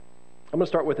I'm going to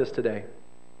start with this today.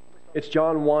 It's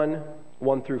John 1,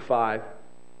 1 through 5,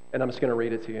 and I'm just going to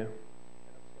read it to you.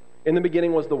 In the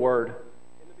beginning was the Word,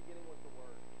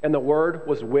 and the Word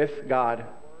was with God,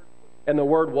 and the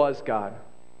Word was God.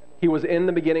 He was in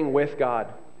the beginning with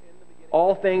God.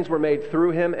 All things were made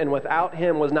through Him, and without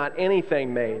Him was not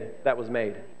anything made that was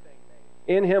made.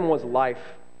 In Him was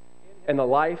life, and the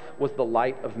life was the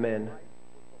light of men.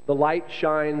 The light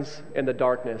shines in the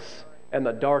darkness, and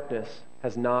the darkness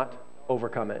has not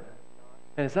overcome it.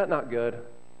 And is that not good?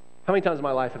 How many times in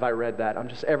my life have I read that?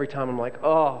 Every time I'm like,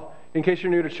 oh, in case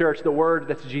you're new to church, the Word,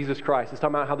 that's Jesus Christ. It's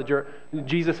talking about how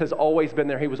Jesus has always been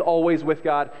there. He was always with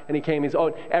God, and He came.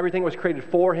 Everything was created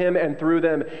for Him and through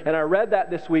them. And I read that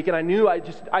this week, and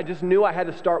I just knew I had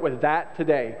to start with that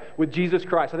today, with Jesus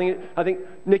Christ. I think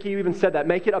Nikki, you even said that.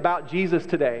 Make it about Jesus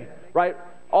today, right?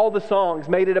 All the songs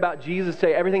made it about Jesus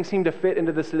today. Everything seemed to fit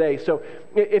into this today. So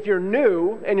if you're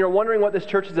new and you're wondering what this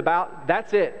church is about,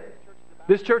 that's it.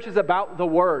 This church is about the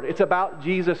Word. It's about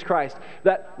Jesus Christ.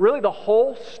 That really the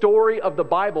whole story of the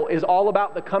Bible is all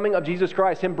about the coming of Jesus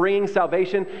Christ, Him bringing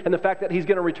salvation and the fact that He's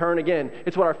going to return again.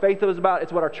 It's what our faith is about.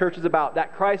 It's what our church is about.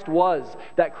 That Christ was,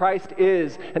 that Christ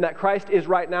is, and that Christ is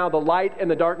right now the light in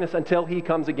the darkness until He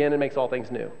comes again and makes all things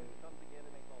new.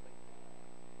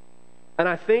 And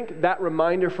I think that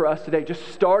reminder for us today, just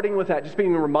starting with that, just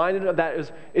being reminded of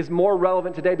that is more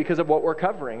relevant today because of what we're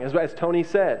covering, as Tony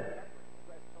said.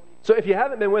 So if you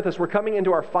haven't been with us, we're coming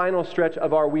into our final stretch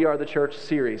of our We Are the Church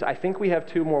series. I think we have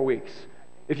 2 more weeks.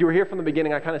 If you were here from the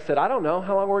beginning, I kind of said, I don't know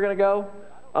how long we're going to go.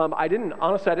 I didn't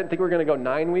think we were going to go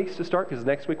 9 weeks to start, because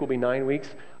next week will be 9 weeks.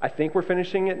 I think we're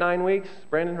finishing at 9 weeks.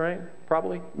 Brandon, right?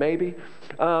 Probably, maybe.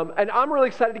 And I'm really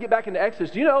excited to get back into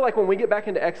Exodus. Do you know, like when we get back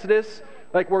into Exodus,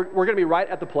 like we're going to be right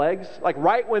at the plagues, like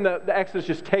right when the Exodus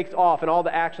just takes off and all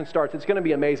the action starts. It's going to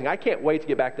be amazing. I can't wait to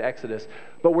get back to Exodus.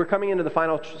 But we're coming into the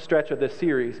final stretch of this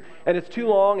series. And it's too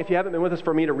long, if you haven't been with us,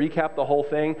 for me to recap the whole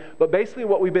thing. But basically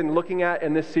what we've been looking at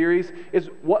in this series is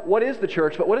what is the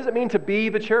church, but what does it mean to be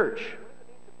the church?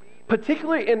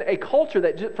 Particularly in a culture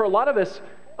that, for a lot of us,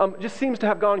 just seems to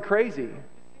have gone crazy.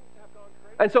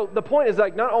 And so the point is,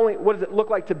 like, not only what does it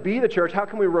look like to be the church, how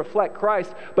can we reflect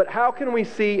Christ, but how can we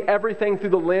see everything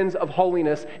through the lens of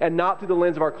holiness and not through the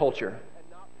lens of our culture?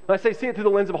 When I say see it through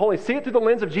the lens of holiness, see it through the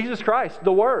lens of Jesus Christ,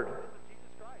 the Word.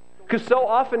 Because so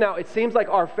often now it seems like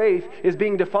our faith is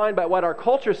being defined by what our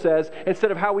culture says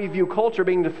instead of how we view culture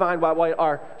being defined by what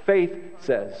our faith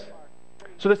says.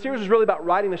 So the series is really about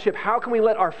riding the ship. How can we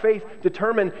let our faith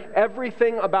determine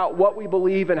everything about what we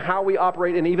believe and how we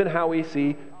operate and even how we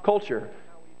see culture?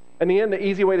 In the end, the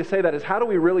easy way to say that is, how do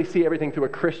we really see everything through a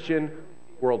Christian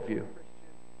worldview?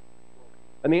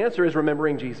 And the answer is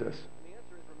remembering Jesus.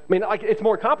 I mean, like, it's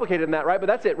more complicated than that, right? But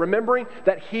that's it. Remembering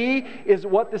that He is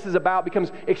what this is about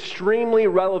becomes extremely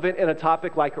relevant in a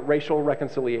topic like racial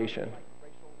reconciliation.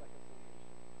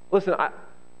 Listen,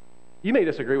 you may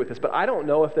disagree with this, but I don't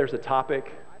know if there's a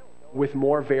topic with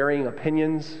more varying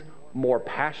opinions, more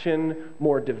passion,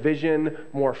 more division,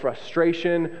 more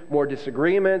frustration, more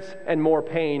disagreements, and more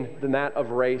pain than that of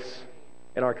race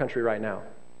in our country right now.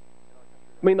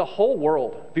 I mean, the whole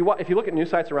world, if you look at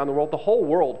news sites around the world, the whole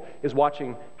world is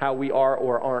watching how we are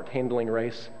or aren't handling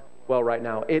race well right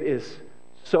now. It is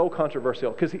so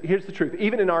controversial, because here's the truth,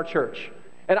 even in our church.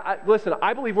 And listen,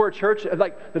 I believe we're a church,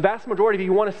 like the vast majority of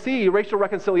you want to see racial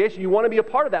reconciliation. You want to be a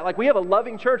part of that. Like, we have a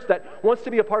loving church that wants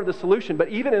to be a part of the solution. But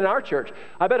even in our church,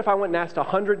 I bet if I went and asked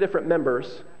 100 different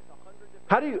members,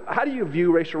 how do you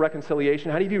view racial reconciliation?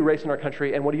 How do you view race in our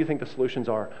country? And what do you think the solutions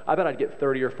are? I bet I'd get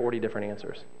 30 or 40 different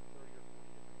answers.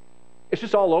 It's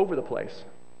just all over the place.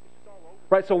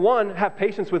 Right? So 1, have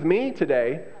patience with me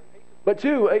today. But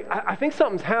 2, I think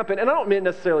something's happened, and I don't mean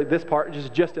necessarily this part,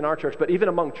 just in our church, but even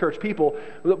among church people,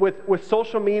 with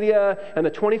social media and the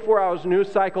 24-hour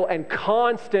news cycle and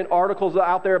constant articles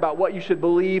out there about what you should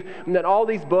believe, and then all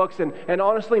these books, and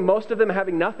honestly, most of them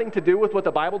having nothing to do with what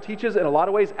the Bible teaches in a lot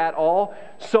of ways at all.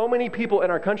 So many people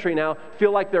in our country now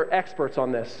feel like they're experts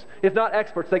on this. If not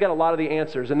experts, they got a lot of the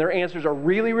answers, and their answers are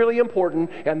really, really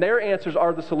important, and their answers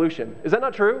are the solution. Is that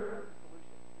not true?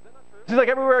 It's like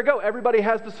everywhere I go, everybody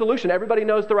has the solution. Everybody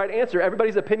knows the right answer.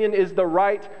 Everybody's opinion is the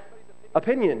right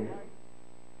opinion.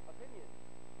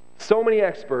 So many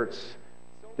experts,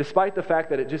 despite the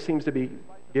fact that it just seems to be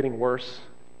getting worse,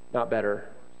 not better.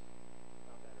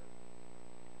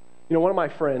 You know, one of my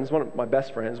best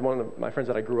friends, one of my friends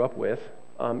that I grew up with,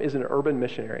 is an urban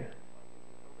missionary.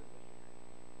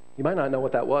 You might not know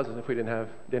what that was if we didn't have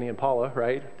Denny and Paula,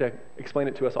 right, to explain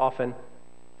it to us often.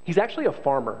 He's actually a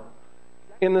farmer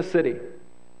in the city.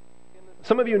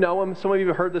 Some of you know them, some of you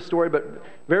have heard this story, but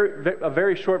a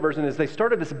very short version is they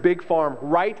started this big farm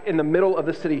right in the middle of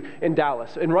the city in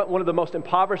Dallas, in one of the most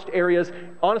impoverished areas,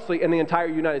 honestly, in the entire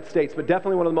United States, but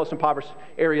definitely one of the most impoverished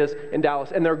areas in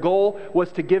Dallas. And their goal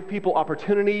was to give people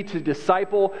opportunity to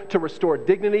disciple, to restore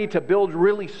dignity, to build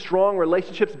really strong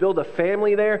relationships, build a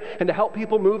family there, and to help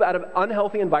people move out of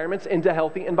unhealthy environments into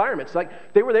healthy environments.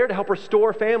 Like, they were there to help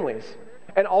restore families.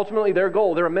 And ultimately, their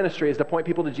goal, their ministry, is to point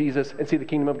people to Jesus and see the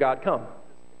kingdom of God come.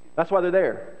 That's why they're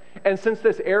there. And since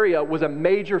this area was a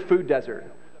major food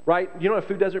desert, right? You know what a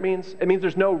food desert means? It means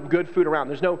there's no good food around.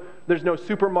 There's no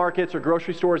supermarkets or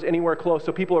grocery stores anywhere close.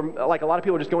 So people are, like, a lot of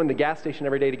people are just going to the gas station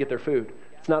every day to get their food.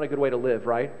 It's not a good way to live,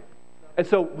 right? And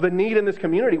so the need in this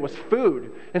community was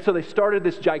food. And so they started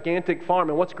this gigantic farm.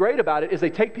 And what's great about it is they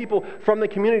take people from the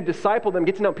community, disciple them,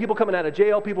 get to know people coming out of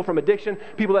jail, people from addiction,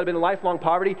 people that have been in lifelong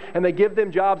poverty, and they give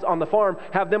them jobs on the farm,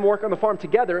 have them work on the farm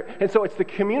together. And so it's the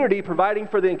community providing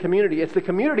for the community. It's the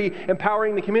community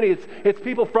empowering the community. It's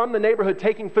people from the neighborhood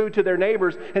taking food to their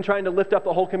neighbors and trying to lift up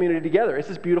the whole community together. It's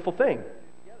this beautiful thing.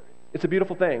 It's a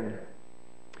beautiful thing.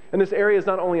 And this area is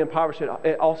not only impoverished,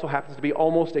 it also happens to be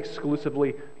almost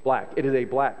exclusively black. It is a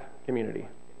black community. And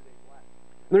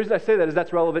the reason I say that is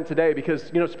that's relevant today because,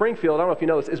 Springfield, I don't know if you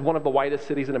know this, is one of the whitest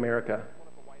cities in America.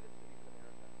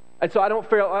 And so I don't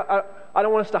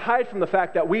want us to hide from the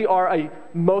fact that we are a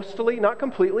mostly, not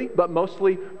completely, but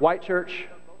mostly white church.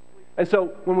 And so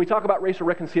when we talk about racial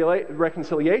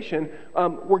reconciliation,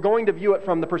 we're going to view it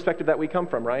from the perspective that we come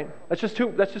from, right? That's just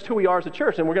who we are as a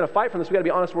church, and we're going to fight from this. We've got to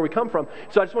be honest where we come from.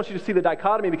 So I just want you to see the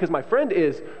dichotomy because my friend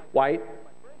is white,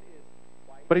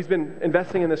 but he's been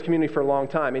investing in this community for a long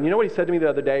time. And you know what he said to me the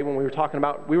other day when we were talking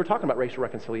about racial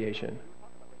reconciliation?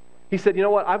 He said, you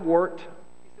know what, I've worked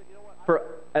for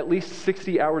at least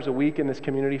 60 hours a week in this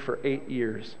community for 8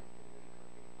 years.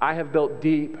 I have built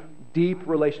deep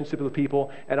relationships with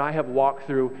people, and I have walked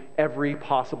through every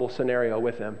possible scenario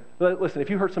with them. Listen,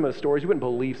 if you heard some of the stories, you wouldn't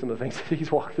believe some of the things that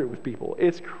he's walked through with people.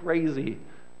 It's crazy.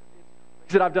 He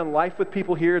said, I've done life with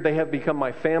people here. They have become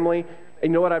my family. And you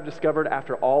know what I've discovered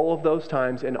after all of those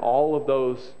times and all of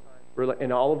those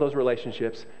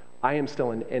relationships? I am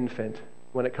still an infant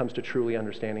when it comes to truly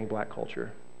understanding black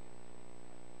culture.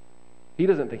 He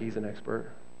doesn't think he's an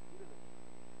expert.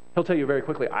 He'll tell you very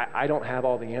quickly, I don't have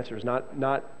all the answers,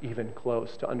 not even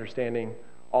close to understanding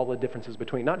all the differences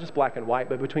between, not just black and white,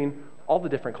 but between all the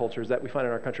different cultures that we find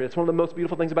in our country. It's one of the most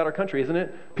beautiful things about our country, isn't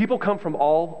it? People come from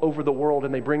all over the world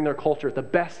and they bring their culture, the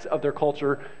best of their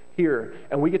culture here,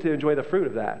 and we get to enjoy the fruit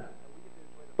of that.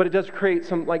 But it does create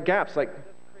some gaps,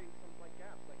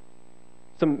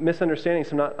 some misunderstanding,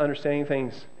 some not understanding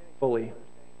things fully.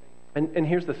 And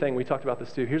here's the thing, we talked about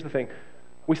this too. Here's the thing.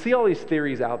 We see all these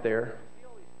theories out there,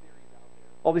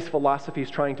 all these philosophies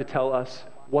trying to tell us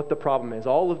what the problem is,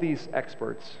 all of these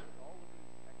experts.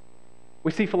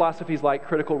 We see philosophies like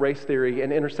critical race theory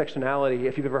and intersectionality,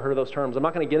 if you've ever heard of those terms. I'm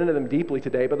not going to get into them deeply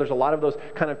today, but there's a lot of those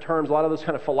kind of terms, a lot of those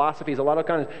kind of philosophies, a lot of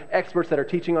kind of experts that are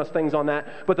teaching us things on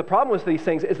that. But the problem with these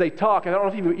things is they talk, I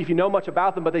don't know if you know much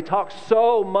about them, but they talk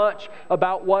so much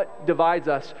about what divides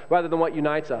us rather than what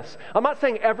unites us. I'm not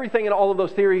saying everything in all of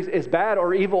those theories is bad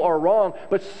or evil or wrong,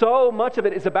 but so much of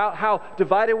it is about how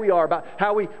divided we are, about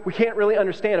how we can't really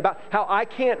understand, about how I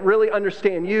can't really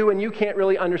understand you and you can't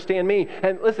really understand me.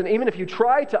 And listen, even if you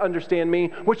try to understand me,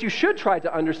 which you should try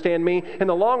to understand me, in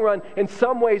the long run, in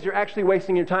some ways you're actually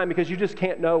wasting your time because you just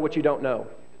can't know what you don't know.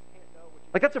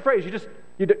 Like, that's a phrase,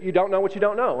 you don't know what you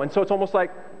don't know. And so it's almost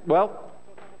like, well,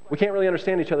 we can't really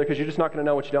understand each other because you're just not going to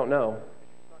know what you don't know.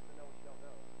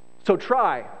 So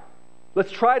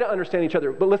let's try to understand each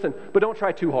other, but listen, but don't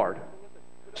try too hard.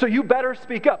 So you better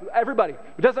speak up. Everybody,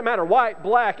 it doesn't matter, white,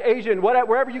 black, Asian, whatever,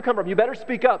 wherever you come from, you better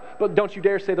speak up, but don't you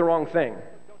dare say the wrong thing.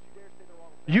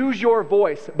 Use your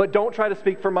voice, but don't try to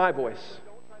speak for my voice.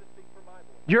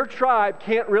 Your tribe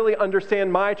can't really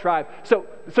understand my tribe. So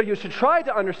you should try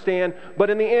to understand, but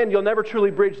in the end, you'll never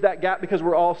truly bridge that gap because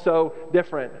we're all so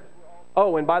different.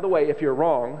 Oh, and by the way, if you're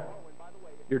wrong,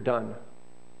 you're done.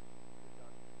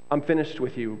 I'm finished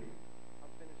with you.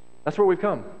 That's where we've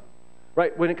come.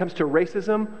 Right? When it comes to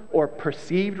racism or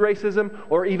perceived racism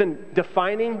or even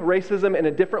defining racism in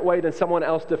a different way than someone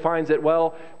else defines it,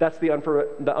 well, that's the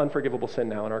unforgivable sin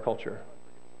now in our culture.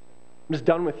 I'm just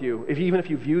done with you, even if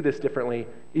you view this differently,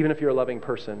 even if you're a loving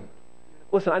person.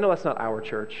 Listen, I know that's not our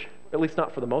church, at least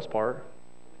not for the most part,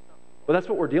 but that's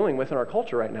what we're dealing with in our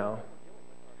culture right now.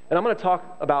 And I'm going to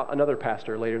talk about another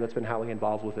pastor later that's been highly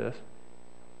involved with this.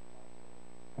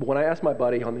 When I asked my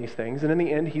buddy on these things, and in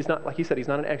the end, he's not, like he said, he's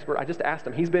not an expert. I just asked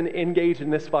him. He's been engaged in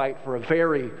this fight for a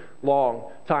very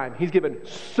long time. He's given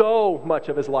so much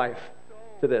of his life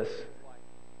to this.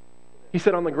 He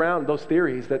said on the ground, those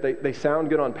theories, that they sound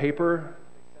good on paper,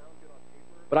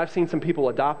 but I've seen some people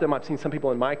adopt them. I've seen some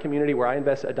people in my community where I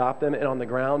invest adopt them, and on the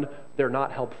ground, they're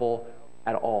not helpful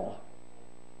at all.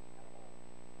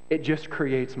 It just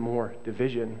creates more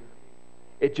division.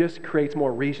 It just creates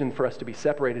more reason for us to be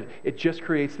separated. It just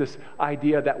creates this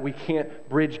idea that we can't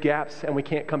bridge gaps and we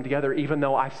can't come together, even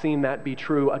though I've seen that be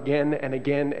true again and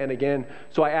again and again.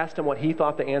 So I asked him what he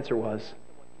thought the answer was.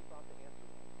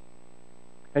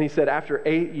 And he said, after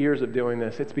 8 years of doing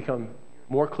this, it's become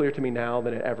more clear to me now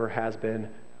than it ever has been.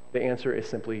 The answer is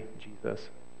simply Jesus.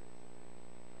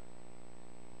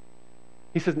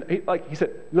 He said,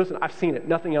 listen, I've seen it.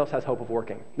 Nothing else has hope of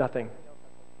working. Nothing.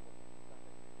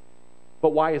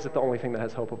 But why is it the only thing that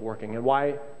has hope of working? And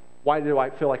why do I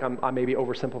feel like I may be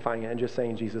oversimplifying it and just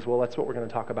saying Jesus? Well, that's what we're going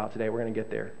to talk about today. We're going to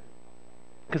get there.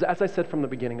 Because as I said from the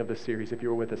beginning of this series, if you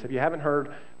were with us, if you haven't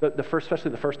heard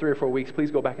especially the first 3 or 4 weeks,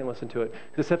 please go back and listen to it.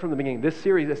 Because I said from the beginning, this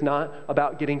series is not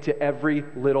about getting to every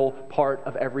little part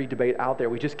of every debate out there.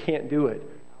 We just can't do it.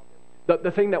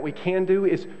 The thing that we can do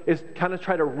is kind of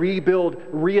try to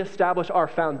reestablish our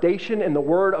foundation in the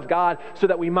Word of God so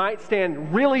that we might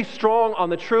stand really strong on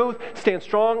the truth, stand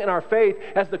strong in our faith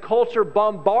as the culture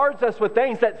bombards us with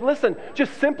things that, listen,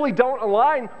 just simply don't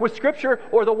align with Scripture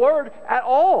or the Word at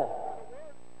all.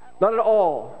 Not at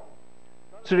all.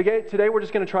 So today we're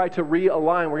just going to try to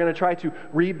realign. We're going to try to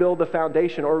rebuild the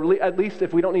foundation, or at least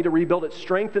if we don't need to rebuild it,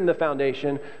 strengthen the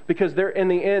foundation, because in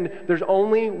the end, there's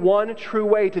only one true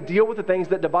way to deal with the things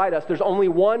that divide us. There's only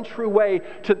one true way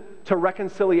to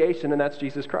reconciliation, and that's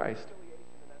Jesus Christ.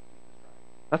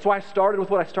 That's why I started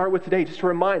with what I started with today, just to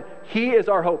remind, He is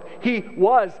our hope. He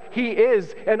was, He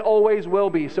is, and always will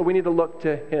be. So we need to look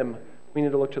to Him. We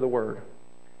need to look to the Word.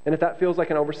 And if that feels like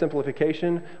an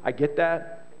oversimplification, I get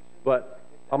that, but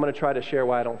I'm going to try to share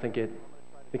why I don't think it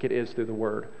is through the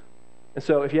Word. And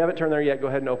so if you haven't turned there yet, go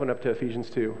ahead and open up to Ephesians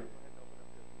 2.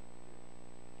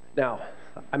 Now,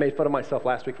 I made fun of myself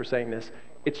last week for saying this.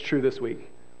 It's true this week.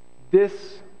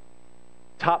 This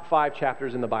top 5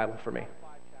 chapters in the Bible for me.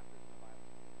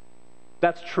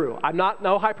 That's true.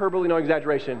 No hyperbole, no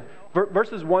exaggeration.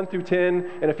 Verses 1 through 10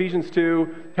 in Ephesians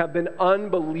 2 have been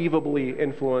unbelievably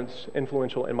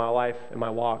influential in my life, in my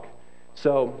walk.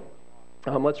 So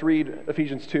let's read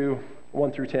Ephesians 2,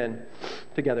 1 through 10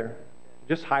 together.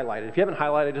 Just highlight it. If you haven't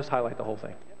highlighted, just highlight the whole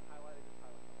thing.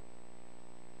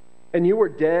 And you were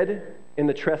dead in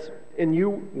the trespasses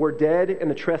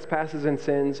and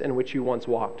sins in which you once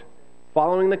walked,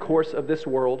 following the course of this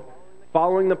world,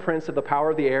 following the prince of the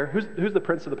power of the air. Who's the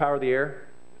prince of the power of the air?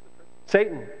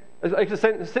 Satan. Like just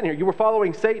sitting here, you were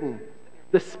following Satan,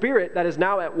 the spirit that is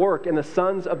now at work in the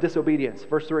sons of disobedience.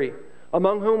 Verse 3,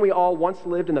 among whom we all once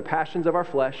lived in the passions of our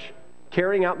flesh,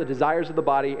 carrying out the desires of the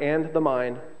body and the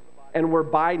mind, and were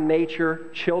by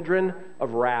nature children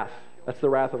of wrath. That's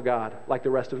the wrath of God, like the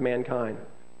rest of mankind.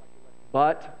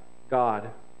 But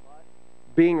God,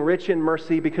 being rich in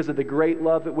mercy because of the great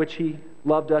love at which He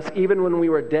loved us, even when we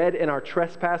were dead in our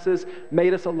trespasses,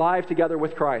 made us alive together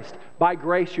with Christ. By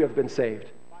grace you have been saved.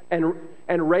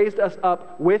 And raised us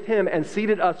up with Him and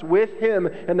seated us with Him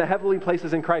in the heavenly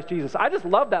places in Christ Jesus. I just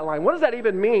love that line. What does that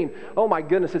even mean? Oh my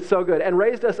goodness, it's so good. And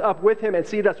raised us up with Him and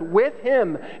seated us with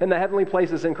Him in the heavenly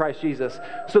places in Christ Jesus,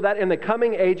 so that in the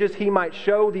coming ages He might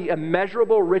show the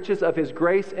immeasurable riches of His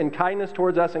grace and kindness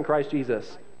towards us in Christ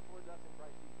Jesus.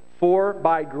 For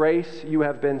by grace you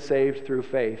have been saved through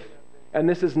faith. And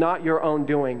this is not your own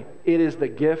doing. It is the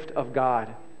gift of God,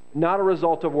 not a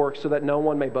result of works, so that no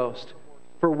one may boast.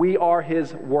 For we are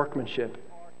His workmanship,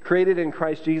 created in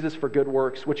Christ Jesus for good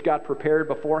works, which God prepared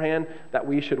beforehand that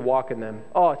we should walk in them.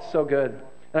 Oh, it's so good.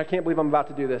 And I can't believe I'm about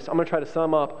to do this. I'm going to try to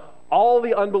sum up all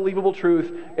the unbelievable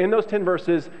truth in those 10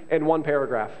 verses in one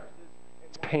paragraph.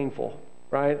 It's painful,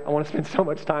 right? I want to spend so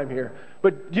much time here.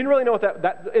 But do you really know what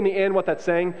that in the end, what that's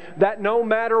saying? That no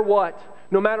matter what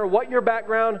your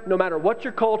background, no matter what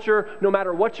your culture, no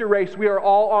matter what your race, we are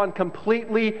all on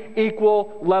completely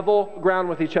equal level ground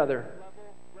with each other.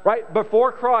 Right?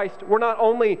 Before Christ, we're not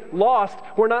only lost,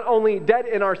 we're not only dead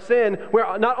in our sin,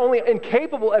 we're not only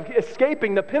incapable of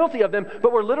escaping the penalty of them,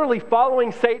 but we're literally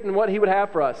following Satan, what he would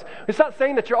have for us. It's not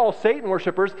saying that you're all Satan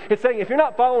worshipers. It's saying if you're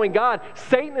not following God,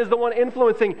 Satan is the one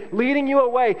influencing, leading you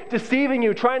away, deceiving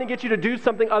you, trying to get you to do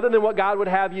something other than what God would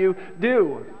have you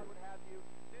do.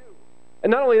 And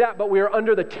not only that, but we are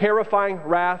under the terrifying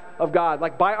wrath of God.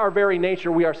 Like by our very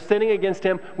nature, we are sinning against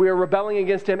Him, we are rebelling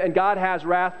against Him, and God has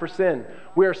wrath for sin.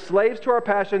 We are slaves to our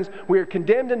passions, we are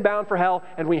condemned and bound for hell,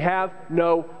 and we have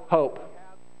no hope.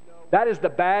 That is the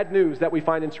bad news that we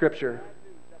find in Scripture.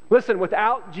 Listen,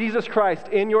 without Jesus Christ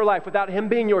in your life, without Him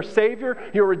being your Savior,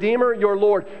 your Redeemer, your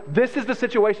Lord, this is the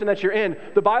situation that you're in.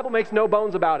 The Bible makes no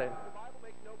bones about it.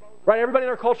 Right? Everybody in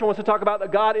our culture wants to talk about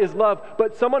that God is love,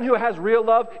 but someone who has real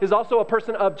love is also a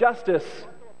person of justice.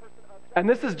 And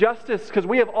this is justice because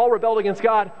we have all rebelled against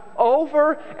God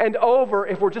over and over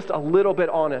if we're just a little bit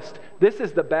honest. This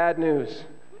is the bad news.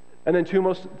 And then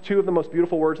two of the most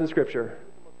beautiful words in Scripture.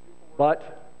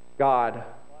 But God.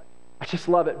 I just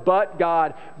love it. But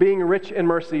God, being rich in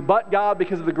mercy. But God,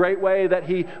 because of the great way that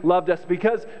He loved us.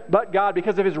 But God,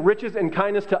 because of His riches and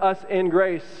kindness to us in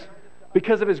grace.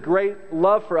 Because of His great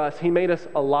love for us, He made us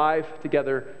alive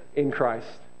together in Christ.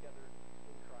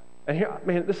 And here,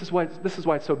 man, this is why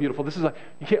it's so beautiful. This is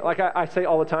like I say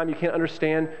all the time, you can't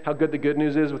understand how good the good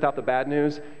news is without the bad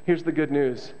news. Here's the good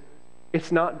news.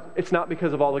 It's not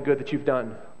because of all the good that you've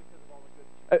done.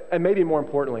 And maybe more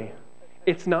importantly,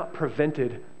 it's not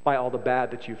prevented by all the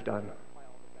bad that you've done,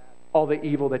 all the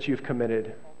evil that you've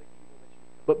committed,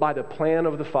 but by the plan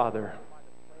of the Father,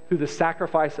 through the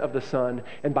sacrifice of the Son,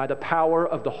 and by the power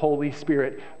of the Holy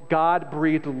Spirit, God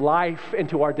breathed life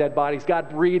into our dead bodies. God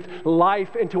breathed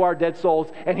life into our dead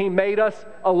souls, and He made us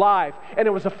alive. And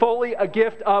it was fully a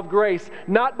gift of grace,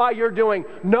 not by your doing.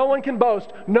 No one can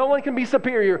boast. No one can be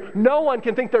superior. No one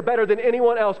can think they're better than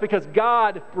anyone else because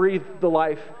God breathed the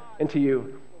life into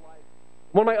you.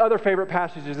 One of my other favorite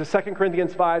passages is 2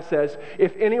 Corinthians 5 says,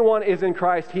 if anyone is in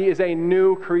Christ, he is a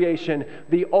new creation.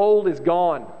 The old is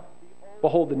gone.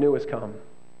 Behold, the new has come.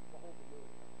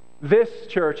 This,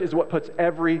 church, is what puts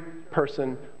every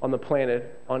person on the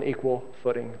planet on equal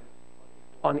footing,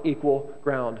 on equal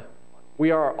ground.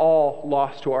 We are all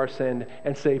lost to our sin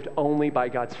and saved only by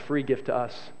God's free gift to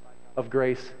us of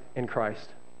grace in Christ.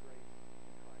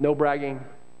 No bragging,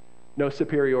 no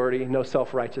superiority, no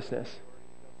self-righteousness.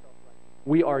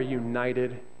 We are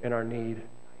united in our need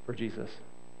for Jesus.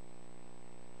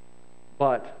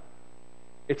 But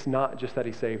it's not just that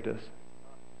He saved us.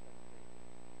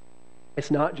 It's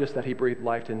not just that He breathed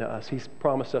life into us. He's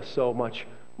promised us so much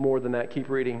more than that. Keep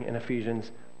reading in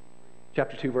Ephesians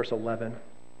chapter 2, verse 11.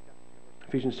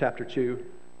 Ephesians chapter 2,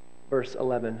 verse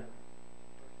 11.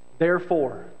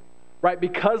 Therefore, right,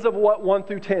 because of what 1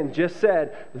 through 10 just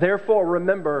said, therefore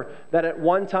remember that at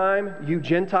one time you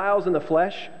Gentiles in the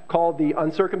flesh, called the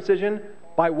uncircumcision,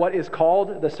 by what is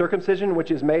called the circumcision,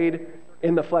 which is made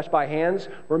in the flesh by hands,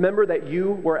 remember that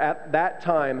you were at that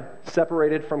time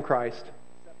separated from Christ,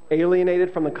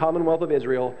 alienated from the commonwealth of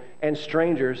Israel, and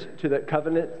strangers to the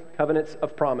covenants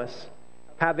of promise,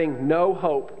 having no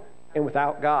hope and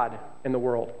without God in the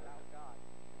world.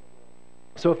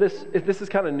 So if this is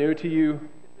kind of new to you,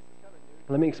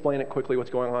 let me explain it quickly what's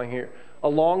going on here. A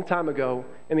long time ago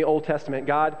in the Old Testament,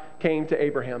 God came to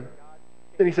Abraham.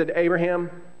 And He said, Abraham,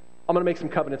 I'm going to make some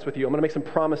covenants with you. I'm going to make some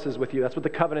promises with you. That's what the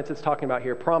covenants it's talking about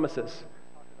here, promises.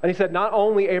 And He said, not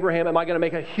only, Abraham, am I going to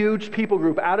make a huge people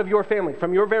group out of your family,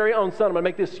 from your very own son, I'm going to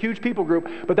make this huge people group,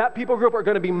 but that people group are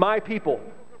going to be my people.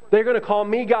 They're going to call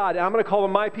me God, and I'm going to call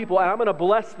them my people, and I'm going to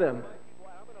bless them.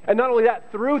 And not only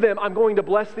that, through them, I'm going to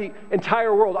bless the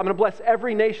entire world. I'm going to bless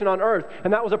every nation on earth.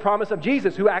 And that was a promise of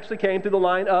Jesus, who actually came through the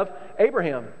line of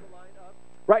Abraham.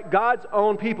 Right? God's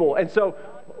own people. And so,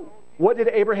 what did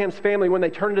Abraham's family, when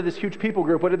they turned into this huge people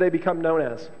group, what did they become known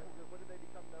as?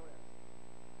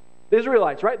 The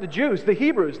Israelites, right? The Jews, the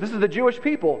Hebrews. This is the Jewish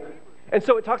people. And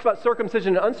so it talks about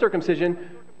circumcision and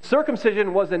uncircumcision.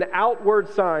 Circumcision was an outward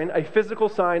sign, a physical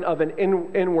sign of an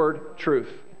inward truth.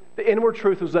 The inward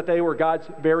truth was that they were God's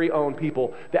very own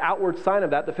people. The outward sign of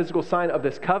that, the physical sign of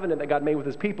this covenant that God made with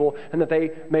His people and that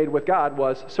they made with God,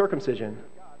 was circumcision.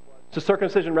 So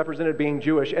circumcision represented being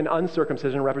Jewish, and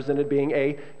uncircumcision represented being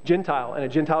a Gentile. And a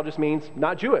Gentile just means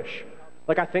not Jewish.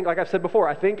 Like I've said before,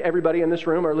 I think everybody in this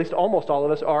room, or at least almost all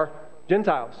of us, are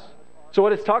Gentiles. So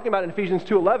what it's talking about in Ephesians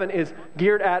 2:11 is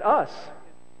geared at us.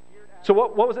 So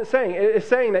what was it saying? It's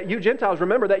saying that you Gentiles,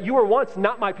 remember that you were once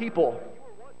not my people.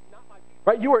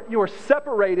 Right? You were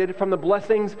separated from the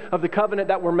blessings of the covenant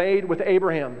that were made with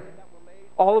Abraham.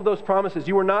 All of those promises.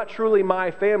 You were not truly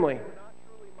my family.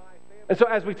 And so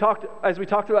as we talked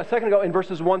about a second ago in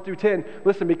verses 1 through 10,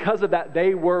 listen, because of that,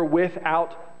 they were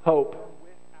without hope.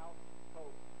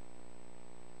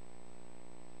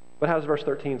 But how does verse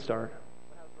 13 start?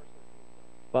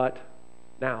 But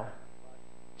now.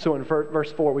 So in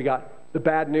verse 4, we got the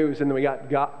bad news, and then we got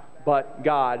but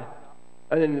God.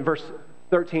 And then in verse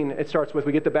 13, it starts with,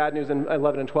 we get the bad news in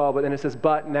 11 and 12, but then it says,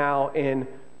 but now in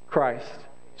Christ.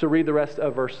 So read the rest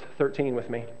of verse 13 with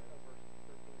me.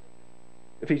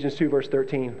 Ephesians 2, verse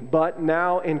 13. But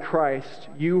now in Christ,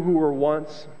 you who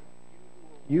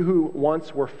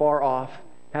once were far off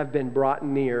have been brought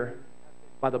near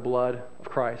by the blood of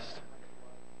Christ.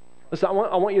 Listen,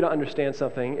 I want you to understand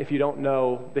something if you don't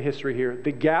know the history here.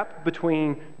 The gap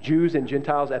between Jews and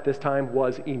Gentiles at this time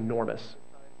was enormous.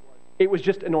 It was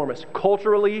just enormous.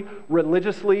 Culturally,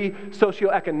 religiously,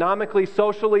 socioeconomically,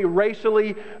 socially,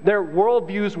 racially, their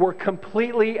worldviews were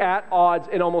completely at odds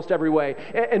in almost every way.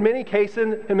 In many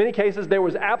cases, there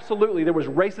was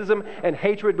racism and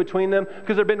hatred between them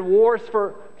because there had been wars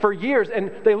for years.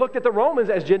 And they looked at the Romans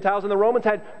as Gentiles, and the Romans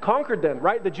had conquered them,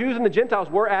 right? The Jews and the Gentiles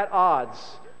were at odds.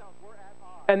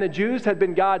 And the Jews had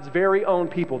been God's very own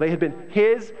people. They had been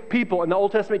His people. And the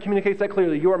Old Testament communicates that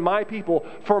clearly. You are my people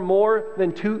for more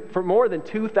than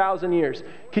 2,000 years.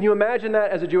 Can you imagine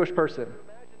that as a Jewish person?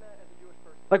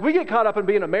 Like, we get caught up in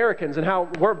being Americans and how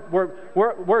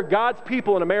we're God's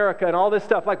people in America and all this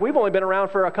stuff. Like, we've only been around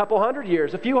for a couple hundred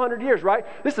years, a few hundred years, right?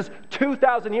 This is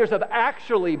 2,000 years of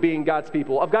actually being God's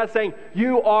people, of God saying,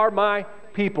 you are my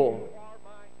people.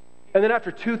 And then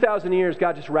after 2,000 years,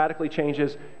 God just radically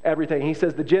changes everything. He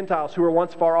says, the Gentiles who were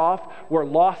once far off were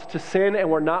lost to sin and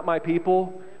were not my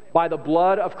people. By the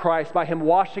blood of Christ, by Him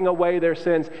washing away their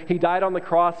sins, He died on the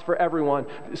cross for everyone.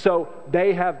 So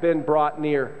they have been brought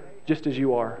near, just as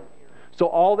you are. So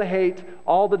all the hate,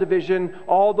 all the division,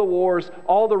 all the wars,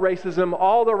 all the racism,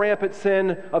 all the rampant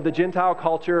sin of the Gentile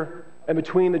culture and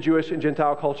between the Jewish and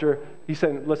Gentile culture, He's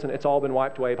saying, listen, it's all been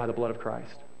wiped away by the blood of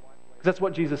Christ. Because that's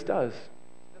what Jesus does.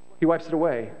 He wipes it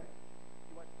away.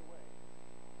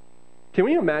 Can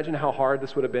we imagine how hard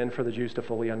this would have been for the Jews to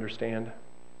fully understand?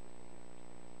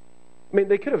 I mean,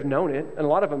 they could have known it, and a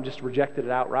lot of them just rejected it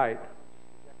outright.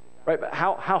 Right? But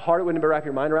how hard it would have been to wrap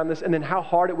your mind around this, and then how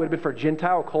hard it would have been for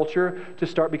Gentile culture to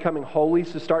start becoming holy,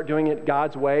 to start doing it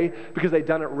God's way, because they'd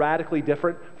done it radically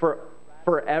different for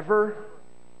forever.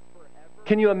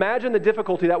 Can you imagine the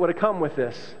difficulty that would have come with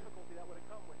this?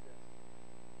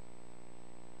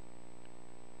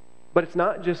 But it's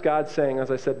not just God saying,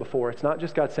 as I said before, it's not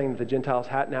just God saying that the Gentiles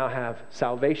now have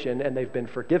salvation and they've been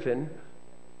forgiven.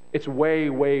 It's way,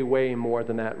 way, way more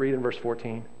than that. Read in verse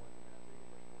 14.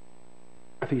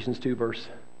 Ephesians 2, verse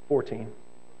 14.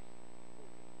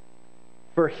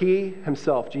 For He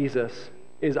Himself, Jesus,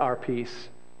 is our peace,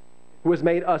 who has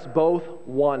made us both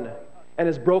one, and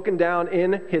has broken down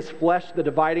in His flesh the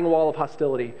dividing wall of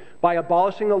hostility, by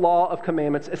abolishing the law of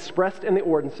commandments expressed in the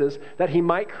ordinances, that He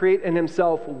might create in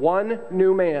Himself one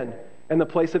new man in the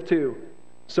place of two,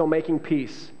 so making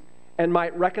peace, and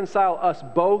might reconcile us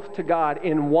both to God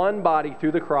in one body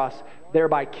through the cross,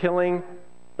 thereby killing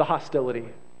the hostility.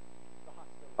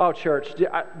 Oh, church,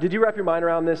 did you wrap your mind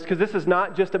around this? Because this is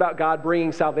not just about God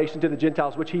bringing salvation to the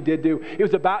Gentiles, which He did do. It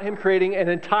was about Him creating an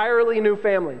entirely new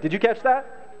family. Did you catch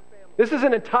that? This is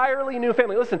an entirely new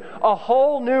family. Listen, a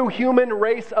whole new human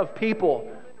race of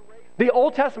people. The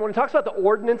Old Testament, when it talks about the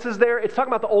ordinances there, it's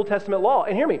talking about the Old Testament law.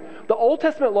 And hear me, the Old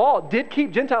Testament law did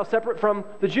keep Gentiles separate from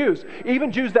the Jews.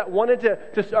 Even Jews that wanted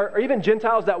or even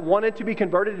Gentiles that wanted to be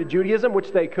converted to Judaism,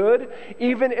 which they could,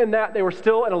 even in that they were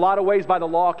still, in a lot of ways, by the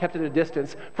law, kept at a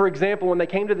distance. For example, when they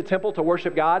came to the temple to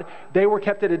worship God, they were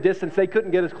kept at a distance. They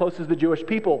couldn't get as close as the Jewish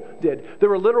people did. There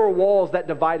were literal walls that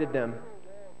divided them.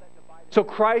 So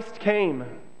Christ came.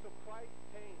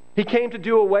 He came to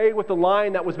do away with the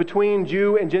line that was between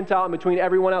Jew and Gentile and between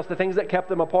everyone else, the things that kept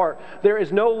them apart. There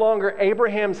is no longer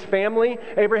Abraham's family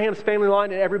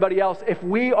line, and everybody else. If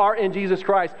we are in Jesus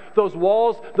Christ, those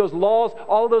walls, those laws,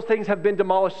 all of those things have been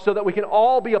demolished so that we can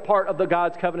all be a part of the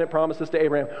God's covenant promises to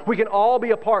Abraham. We can all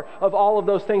be a part of all of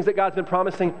those things that God's been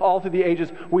promising all through the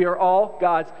ages. We are all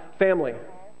God's family.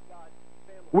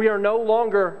 We are no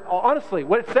longer, honestly,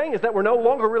 what it's saying is that we're no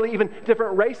longer really even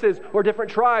different races or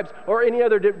different tribes or any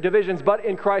other divisions, but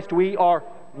in Christ we are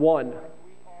one.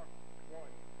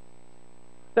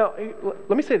 Now,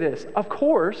 let me say this. Of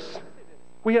course,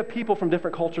 we have people from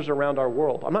different cultures around our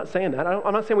world. I'm not saying that.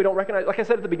 I'm not saying we don't recognize, like I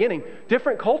said at the beginning,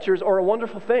 different cultures are a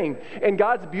wonderful thing. In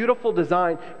God's beautiful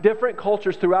design, different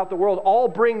cultures throughout the world all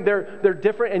bring their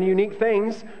different and unique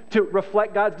things to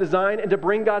reflect God's design and to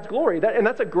bring God's glory. And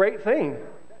that's a great thing.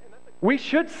 We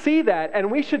should see that, and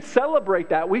we should celebrate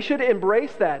that. We should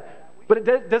embrace that. But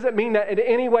it doesn't mean that in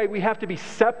any way we have to be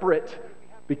separate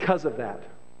because of that.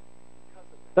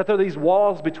 That there are these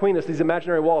walls between us, these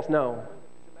imaginary walls. No.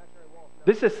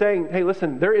 This is saying, hey,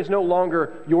 listen, there is no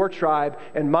longer your tribe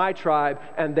and my tribe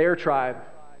and their tribe.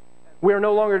 We are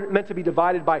no longer meant to be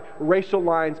divided by racial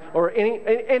lines or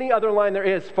any other line there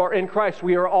is. For in Christ,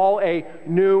 we are all a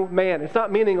new man. It's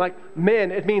not meaning like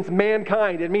men. It means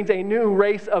mankind. It means a new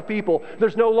race of people.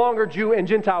 There's no longer Jew and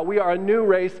Gentile. We are a new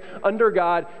race under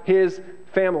God, His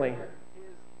family.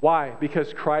 Why?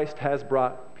 Because Christ has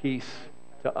brought peace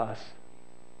to us.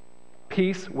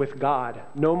 Peace with God.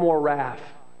 No more wrath.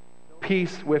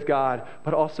 peace with God,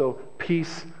 but also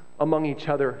peace among each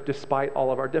other despite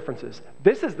all of our differences.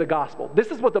 This is the gospel. This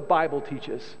is what the Bible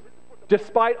teaches.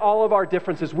 Despite all of our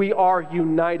differences, we are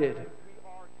united.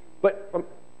 But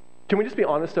can we just be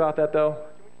honest about that, though?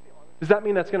 Does that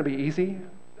mean that's going to be easy?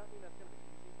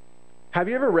 Have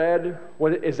you ever read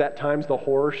what is at times the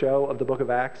horror show of the book of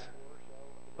Acts?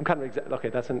 I'm kind of okay.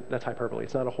 That's hyperbole.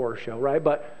 It's not a horror show, right?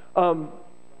 But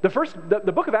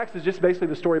the book of Acts is just basically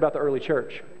the story about the early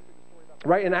church,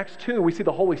 right? In Acts 2, we see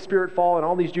the Holy Spirit fall and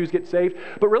all these Jews get saved.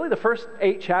 But really, the first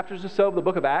 8 chapters or so of the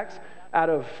book of Acts, out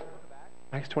of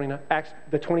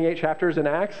the 28 chapters in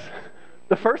Acts,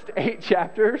 the first 8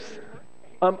 chapters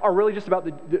are really just about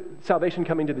the salvation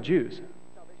coming to the Jews.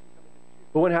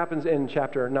 But what happens in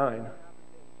chapter 9?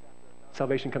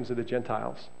 Salvation comes to the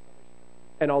Gentiles.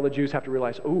 And all the Jews have to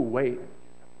realize, oh, wait,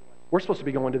 we're supposed to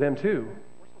be going to them too.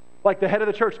 Like the head of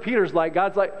the church, Peter's like,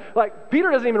 God's like Peter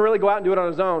doesn't even really go out and do it on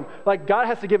his own. Like God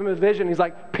has to give him a vision. He's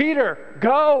like, Peter,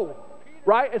 go,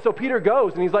 right? And so Peter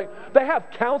goes and he's like, they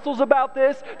have councils about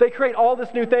this. They create all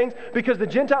this new things because the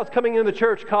Gentiles coming into the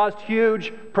church caused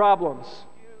huge problems.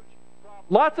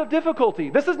 Lots of difficulty.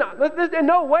 This is not, in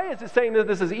no way is it saying that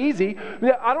this is easy.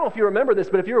 I don't know if you remember this,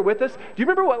 but if you were with us, do you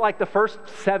remember what like the first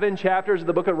 7 chapters of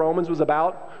the book of Romans was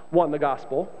about? 1, the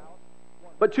gospel.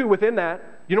 But 2, within that,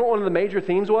 you know what one of the major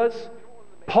themes was?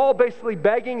 Paul basically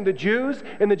begging the Jews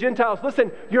and the Gentiles, listen,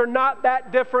 you're not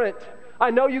that different. I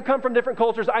know you come from different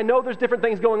cultures. I know there's different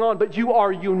things going on, but you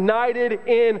are united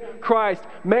in Christ.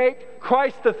 Make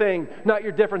Christ the thing, not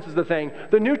your differences the thing.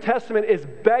 The New Testament is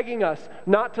begging us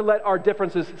not to let our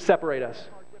differences separate us.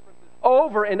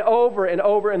 Over and over and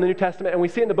over in the New Testament, and we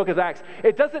see it in the book of Acts.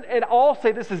 It doesn't at all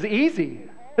say this is easy.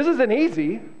 This isn't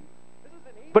easy,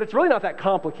 but it's really not that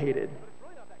complicated.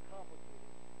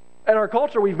 In our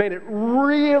culture, we've made it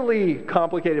really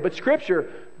complicated, but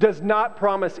Scripture does not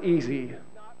promise easy.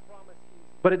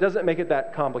 But it doesn't make it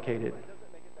that complicated.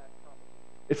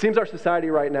 It seems our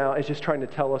society right now is just trying to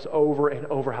tell us over and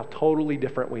over how totally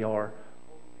different we are.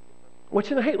 Which,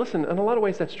 hey, listen, in a lot of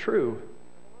ways that's true.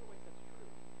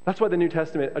 That's why the New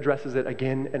Testament addresses it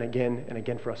again and again and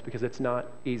again for us, because it's not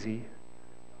easy.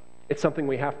 It's something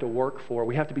we have to work for.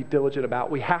 We have to be diligent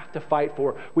about. We have to fight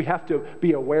for. We have to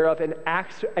be aware of and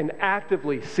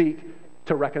actively seek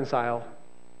to reconcile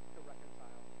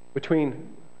between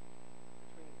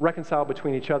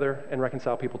each other and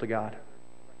reconcile people to God.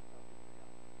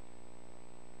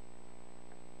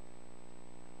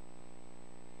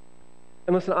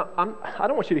 And listen, I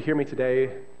don't want you to hear me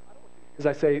today as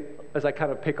I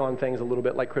kind of pick on things a little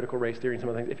bit like critical race theory and some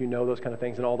of the things, if you know those kind of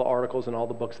things and all the articles and all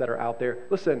the books that are out there.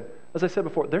 Listen, as I said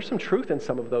before, there's some truth in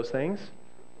some of those things.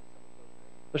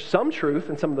 There's some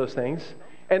truth in some of those things.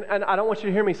 And I don't want you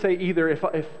to hear me say either,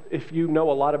 if you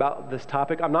know a lot about this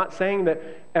topic, I'm not saying that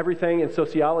everything in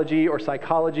sociology or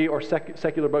psychology or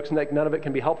secular books, none of it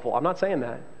can be helpful. I'm not saying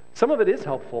that. Some of it is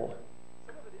helpful.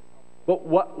 But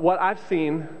what I've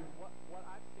seen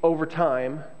over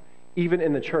time, even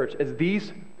in the church, is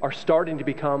these are starting to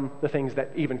become the things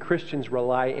that even Christians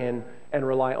rely in and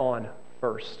rely on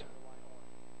first.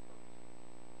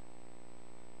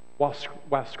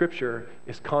 While Scripture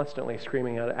is constantly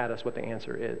screaming at us what the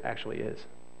answer actually is.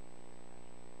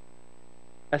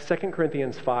 As 2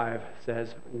 Corinthians 5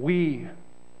 says, we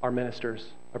are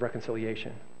ministers of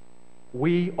reconciliation.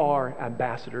 We are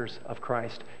ambassadors of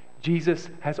Christ. Jesus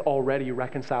has already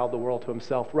reconciled the world to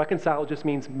himself. Reconcile just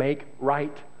means make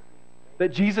right. That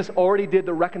Jesus already did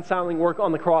the reconciling work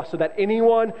on the cross so that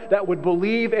anyone that would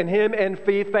believe in him and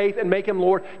faith and make him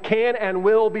Lord can and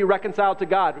will be reconciled to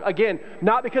God. Again,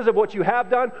 not because of what you have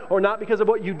done or not because of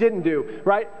what you didn't do,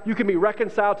 right? You can be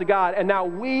reconciled to God, and now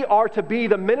we are to be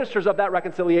the ministers of that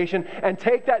reconciliation and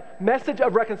take that message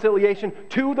of reconciliation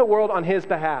to the world on his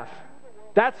behalf.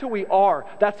 That's who we are.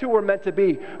 That's who we're meant to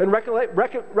be. And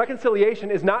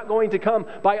reconciliation is not going to come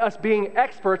by us being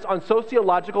experts on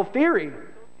sociological theory.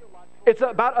 It's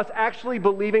about us actually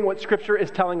believing what Scripture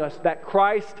is telling us, that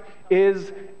Christ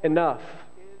is enough.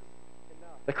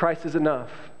 That Christ is enough.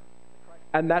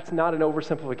 And that's not an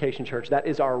oversimplification, church. That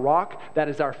is our rock. That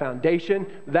is our foundation.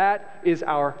 That is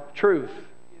our truth.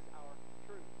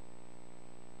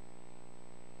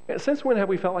 Since when have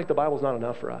we felt like the Bible's not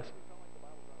enough for us?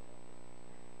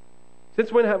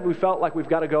 Since when have we felt like we've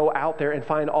got to go out there and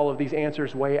find all of these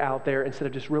answers way out there instead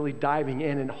of just really diving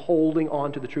in and holding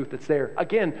on to the truth that's there?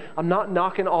 Again, I'm not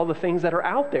knocking all the things that are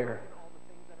out there.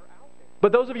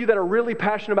 But those of you that are really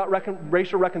passionate about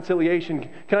racial reconciliation,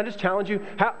 can I just challenge you?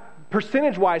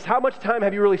 Percentage-wise, how much time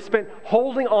have you really spent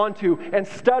holding on to and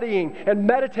studying and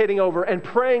meditating over and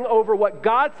praying over what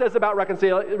God says about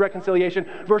reconciliation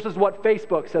versus what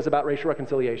Facebook says about racial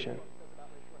reconciliation?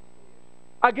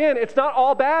 Again, it's not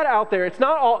all bad out there. It's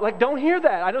not all, like, don't hear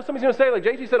that. I know somebody's going to say, like,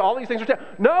 JG said, all these things are terrible.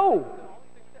 No.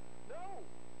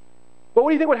 But what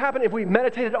do you think would happen if we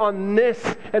meditated on this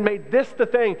and made this the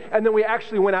thing, and then we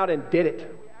actually went out and did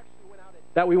it?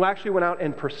 That we actually went out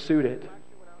and pursued it.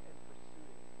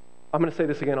 I'm going to say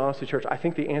this again, honestly, church. I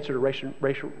think the answer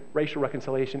to racial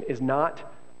reconciliation is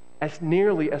not as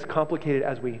nearly as complicated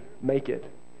as we make it.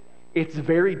 It's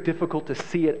very difficult to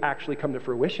see it actually come to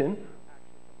fruition,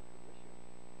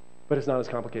 but it's not as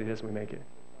complicated as we make it.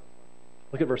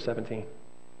 Look at verse 17.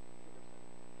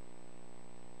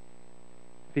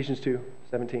 Ephesians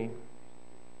 2:17.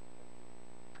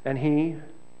 And he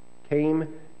came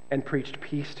and preached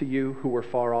peace to you who were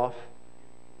far off,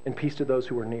 and peace to those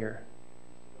who were near.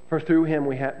 For through him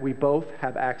we both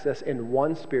have access in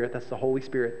one Spirit, that's the Holy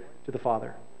Spirit, to the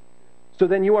Father. So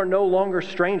then you are no longer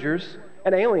strangers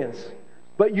and aliens,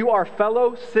 but you are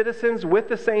fellow citizens with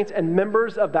the saints and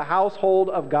members of the household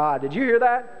of God. Did you hear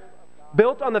that?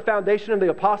 Built on the foundation of the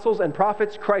apostles and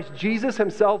prophets, Christ Jesus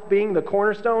himself being the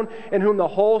cornerstone, in whom the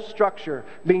whole structure,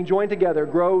 being joined together,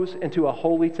 grows into a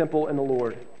holy temple in the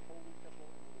Lord.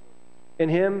 In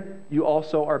him you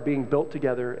also are being built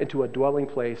together into a dwelling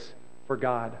place for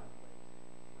God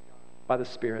by the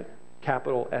Spirit,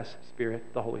 capital S Spirit,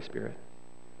 the Holy Spirit.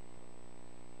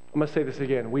 I'm going to say this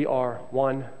again. We are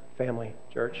one family,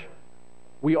 church.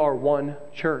 We are one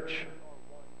church,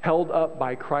 held up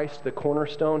by Christ, the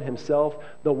cornerstone himself,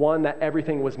 the one that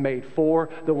everything was made for,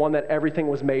 the one that everything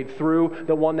was made through,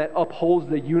 the one that upholds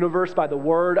the universe by the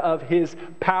word of his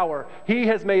power. He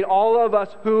has made all of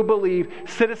us who believe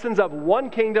citizens of one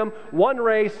kingdom, one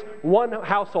race, one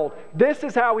household. This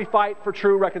is how we fight for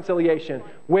true reconciliation,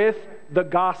 with the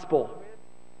gospel.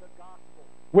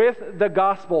 With the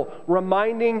gospel,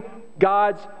 reminding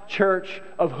God's church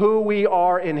of who we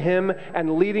are in him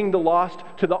and leading the lost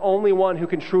to the only one who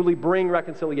can truly bring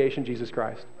reconciliation, Jesus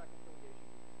Christ.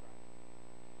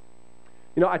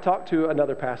 You know, I talked to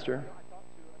another pastor.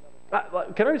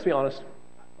 Can I just be honest?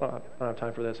 I don't have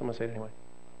time for this. I'm going to say it anyway.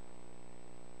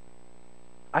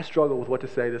 I struggle with what to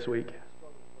say this week.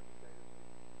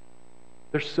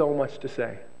 There's so much to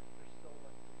say.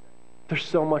 There's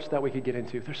so much that we could get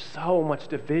into. There's so much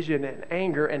division and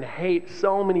anger and hate.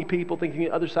 So many people thinking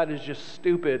the other side is just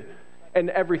stupid and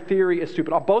every theory is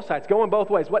stupid. On both sides, going both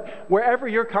ways. Wherever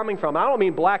you're coming from, I don't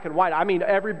mean black and white. I mean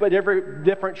every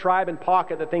different tribe and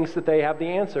pocket that thinks that they have the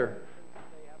answer.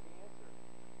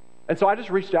 And so I just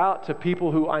reached out to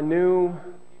people who I knew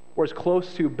were as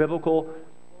close to biblical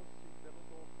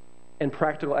and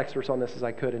practical experts on this as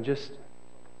I could, and just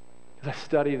because I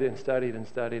studied and studied and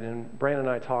studied, and Brandon and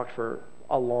I talked for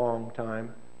a long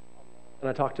time. And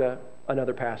I talked to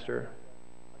another pastor.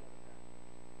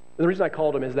 And the reason I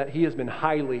called him is that he has been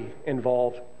highly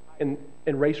involved in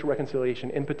racial reconciliation,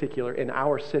 in particular, in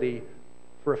our city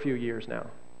for a few years now.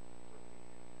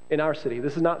 In our city.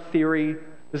 This is not theory.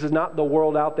 This is not the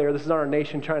world out there. This is not our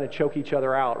nation trying to choke each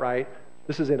other out, right?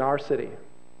 This is in our city.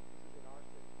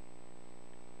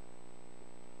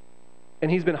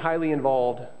 And he's been highly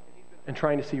involved and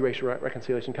trying to see racial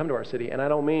reconciliation come to our city. And I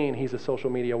don't mean he's a social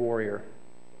media warrior,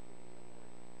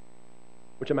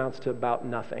 which amounts to about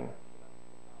nothing.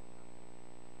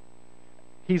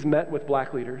 He's met with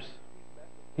black leaders.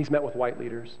 He's met with white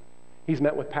leaders. He's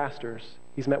met with pastors.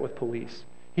 He's met with police.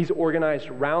 He's organized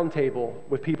roundtable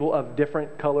with people of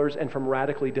different colors and from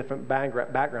radically different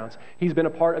backgrounds. He's been a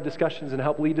part of discussions and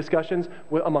helped lead discussions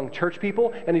among church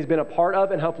people, and he's been a part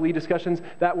of and helped lead discussions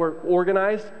that were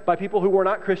organized by people who were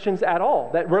not Christians at all,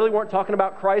 that really weren't talking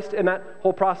about Christ in that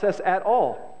whole process at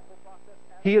all.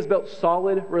 He has built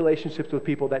solid relationships with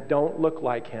people that don't look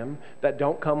like him, that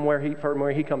don't come from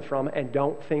where he comes from, and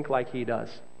don't think like he does.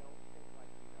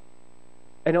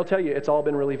 And he'll tell you it's all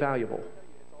been really valuable.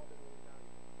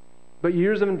 But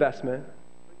years of investment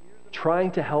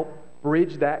trying to help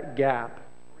bridge that gap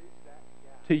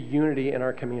to unity in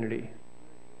our community.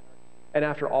 And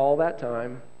after all that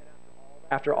time,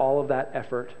 after all of that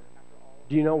effort,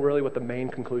 do you know really what the main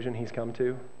conclusion he's come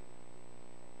to?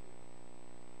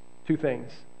 Two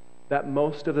things. That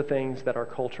most of the things that are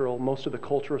cultural, most of the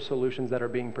cultural solutions that are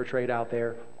being portrayed out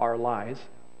there are lies.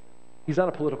 He's not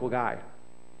a political guy.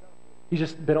 He's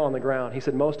just been on the ground. He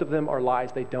said most of them are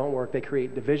lies. They don't work. They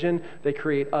create division. They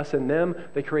create us and them.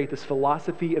 They create this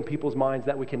philosophy in people's minds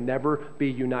that we can never be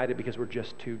united because we're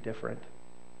just too different.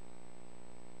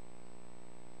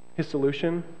 His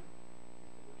solution?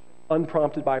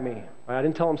 unprompted by me. Right? I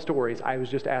didn't tell him stories. I was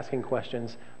just asking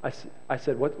questions. I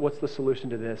said, what's the solution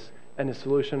to this? And the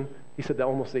solution, he said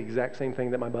almost the exact same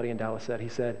thing that my buddy in Dallas said. He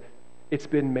said, it's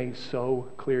been made so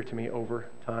clear to me over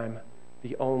time.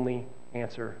 The only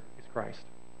answer is Christ.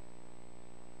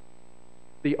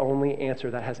 The only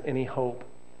answer that has any hope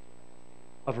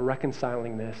of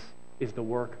reconciling this is the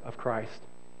work of Christ.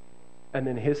 And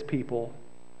then his people,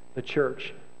 the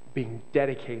church, being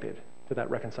dedicated to that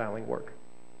reconciling work.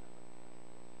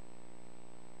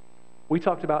 We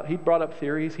talked about, he brought up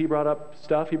theories, he brought up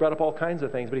stuff, he brought up all kinds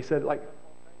of things, but he said,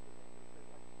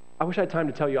 I wish I had time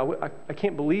to tell you, I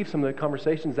can't believe some of the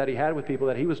conversations that he had with people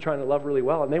that he was trying to love really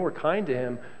well, and they were kind to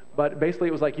him, but basically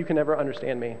it was like, you can never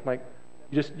understand me. Like,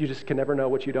 you just can never know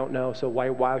what you don't know, so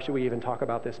why should we even talk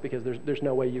about this? Because there's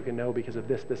no way you can know because of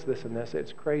this, and this.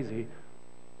 It's crazy.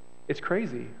 It's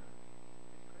crazy.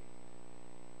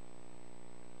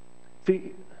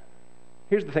 See,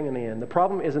 here's the thing in the end. The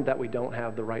problem isn't that we don't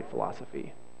have the right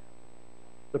philosophy.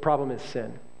 The problem is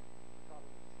sin.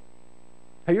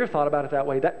 Have you ever thought about it that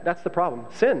way? That's the problem.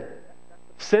 Sin.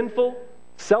 Sinful,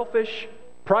 selfish,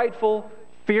 prideful,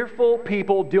 fearful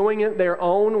people doing it their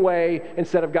own way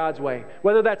instead of God's way.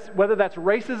 Whether that's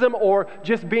racism or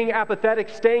just being apathetic,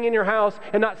 staying in your house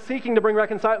and not seeking to bring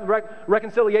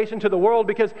reconciliation to the world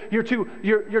because you're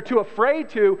too afraid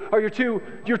to, or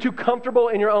you're too comfortable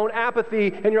in your own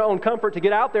apathy and your own comfort to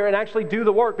get out there and actually do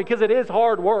the work, because it is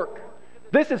hard work.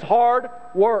 This is hard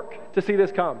work to see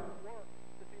this come.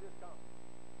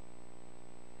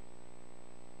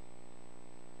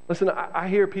 Listen, I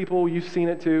hear people, you've seen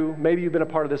it too, maybe you've been a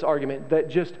part of this argument, that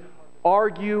just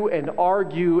argue and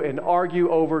argue and argue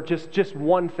over just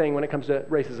one thing when it comes to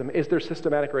racism. Is there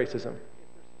systematic racism?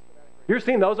 You're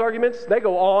seeing those arguments? They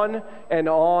go on and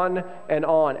on and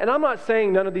on. And I'm not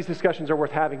saying none of these discussions are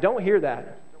worth having. Don't hear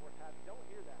that.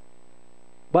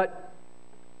 But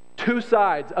two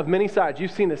sides of many sides,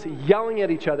 you've seen this, yelling at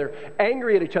each other,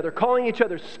 angry at each other, calling each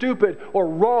other stupid or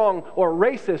wrong or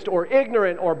racist or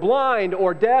ignorant or blind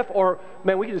or deaf, or,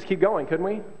 man, we could just keep going, couldn't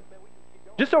we?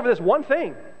 Just over this one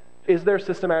thing. Is there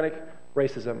systematic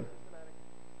racism?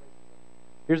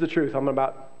 Here's the truth. I'm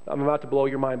about to blow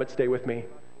your mind, but stay with me.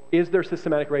 Is there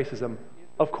systematic racism?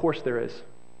 Of course there is.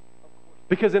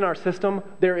 Because in our system,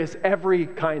 there is every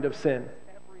kind of sin.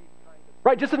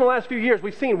 Right, just in the last few years,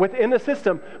 we've seen within the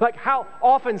system, like how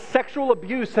often sexual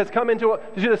abuse has come into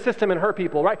the system and hurt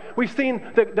people, right? We've seen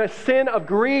the sin of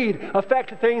greed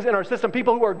affect things in our system.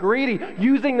 People who are greedy,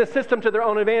 using the system to their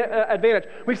own advantage.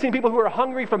 We've seen people who are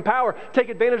hungry from power take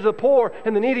advantage of the poor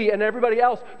and the needy and everybody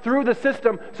else through the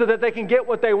system so that they can get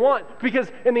what they want.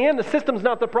 Because in the end, the system's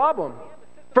not the problem.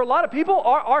 For a lot of people,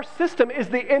 our system is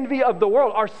the envy of the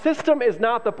world. Our system is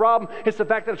not the problem. It's the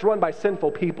fact that it's run by sinful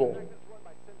people.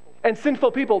 And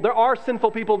sinful people, there are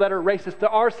sinful people that are racist. There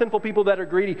are sinful people that are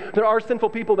greedy. There are sinful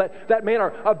people that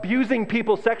are abusing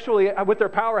people sexually with their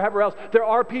power, however else. There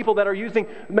are people that are using,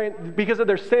 because of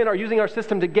their sin, are using our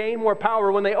system to gain more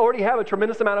power when they already have a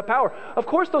tremendous amount of power. Of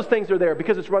course those things are there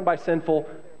because it's run by sinful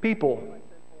people.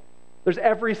 There's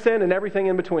every sin and everything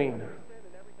in between.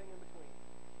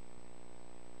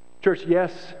 Church,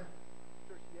 yes,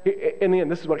 in the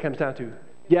end, this is what it comes down to.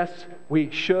 Yes,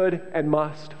 we should and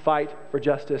must fight for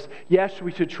justice. Yes,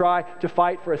 we should try to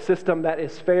fight for a system that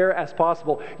is fair as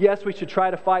possible. Yes, we should try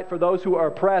to fight for those who are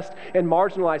oppressed and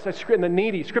marginalized and the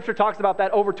needy. Scripture talks about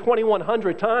that over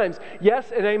 2,100 times.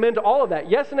 Yes and amen to all of that.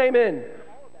 Yes and amen.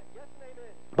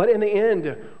 But in the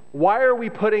end, why are we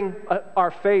putting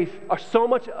our faith, so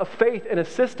much of faith in a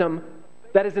system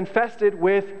that is infested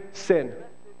with sin?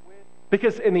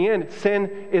 Because in the end,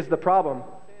 sin is the problem.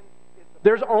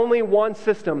 There's only one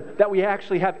system that we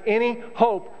actually have any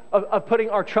hope of putting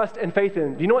our trust and faith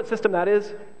in. Do you know what system that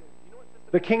is?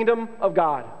 The kingdom of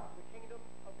God.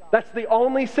 That's the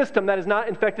only system that is not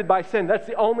infected by sin. That's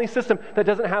the only system that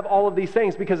doesn't have all of these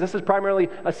things, because this is primarily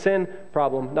a sin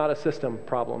problem, not a system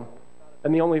problem.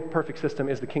 And the only perfect system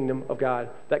is the kingdom of God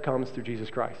that comes through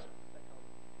Jesus Christ.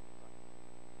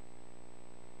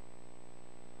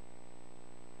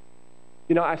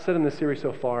 You know, I've said in this series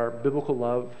so far, biblical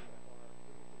love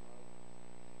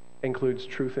includes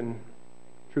truth and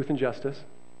justice,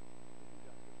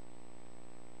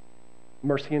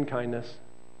 mercy and kindness,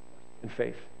 and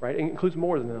faith, right? It includes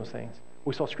more than those things.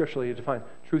 We saw scripturally defined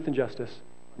truth and justice,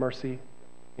 mercy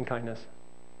and kindness,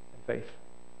 and faith.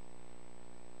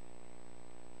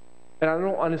 And I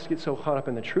don't want us to get so caught up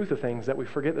in the truth of things that we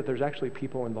forget that there's actually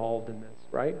people involved in this,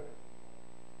 right?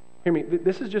 Hear me,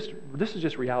 this is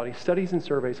just reality. Studies and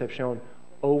surveys have shown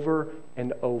over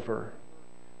and over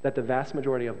that the vast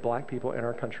majority of black people in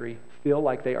our country feel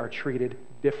like they are treated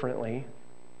differently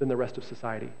than the rest of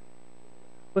society.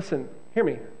 listen, hear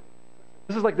me.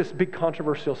 This is like this big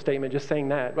controversial statement, just saying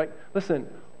that. Like, listen,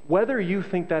 whether you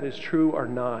think that is true or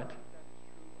not,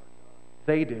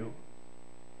 they do.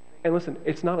 And listen,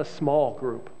 it's not a small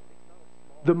group.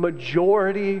 The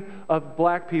majority of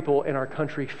black people in our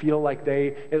country feel like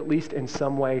they, at least in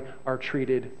some way, are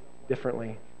treated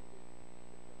differently.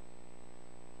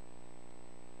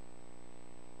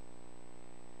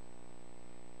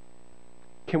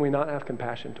 Can we not have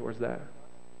compassion towards that?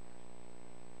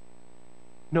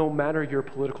 No matter your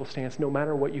political stance, no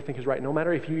matter what you think is right, no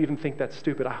matter if you even think that's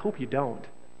stupid, I hope you don't.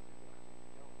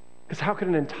 Because how could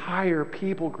an entire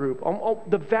people group,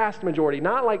 the vast majority,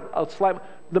 not like a slight,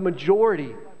 the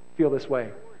majority feel this way?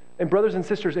 And brothers and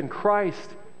sisters in Christ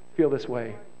feel this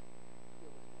way.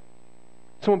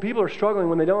 So when people are struggling,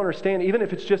 when they don't understand, even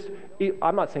if it's just,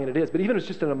 I'm not saying it is, but even if it's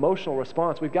just an emotional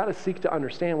response, we've got to seek to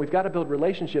understand. We've got to build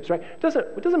relationships, right? It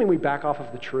doesn't mean we back off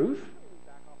of the truth.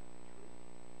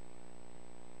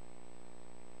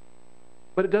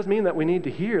 But it does mean that we need to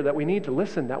hear, that we need to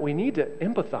listen, that we need to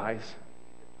empathize,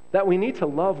 that we need to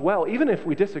love well. Even if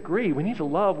we disagree, we need to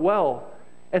love well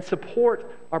and support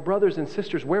our brothers and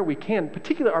sisters where we can,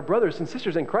 particularly our brothers and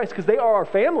sisters in Christ, because they are our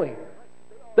family.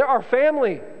 They're our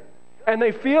family. And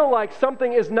they feel like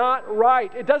something is not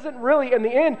right. It doesn't really, in the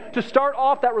end, to start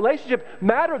off that relationship,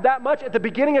 matter that much at the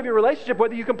beginning of your relationship,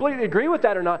 whether you completely agree with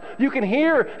that or not. You can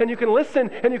hear, and you can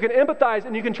listen, and you can empathize,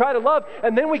 and you can try to love,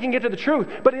 and then we can get to the truth.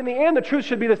 But in the end, the truth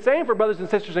should be the same for brothers and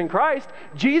sisters in Christ.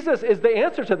 Jesus is the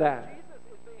answer to that.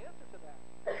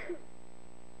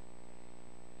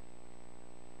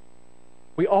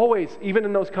 We always, even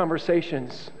in those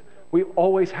conversations, we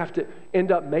always have to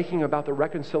end up making about the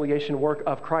reconciliation work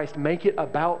of Christ. Make it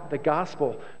about the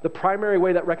gospel, the primary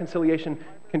way that reconciliation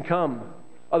can come.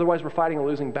 Otherwise, we're fighting a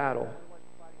losing battle.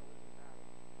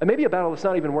 And maybe a battle that's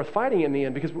not even worth fighting in the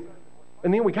end, because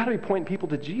in the end, we got to be pointing people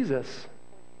to Jesus.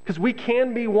 Because we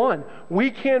can be one.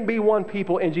 We can be one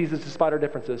people in Jesus despite our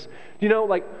differences. You know,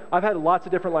 like, I've had lots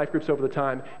of different life groups over the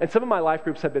time, and some of my life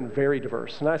groups have been very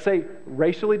diverse. And I say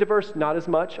racially diverse, not as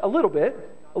much, a little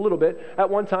bit. At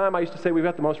one time, I used to say we've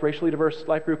got the most racially diverse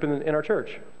life group in our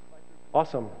church.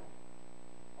 Awesome.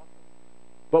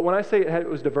 But when I say it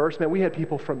was diverse, man, we had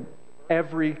people from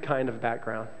every kind of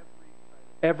background.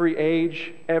 Every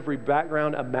age, every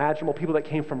background imaginable, people that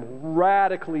came from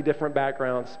radically different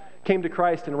backgrounds, came to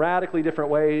Christ in radically different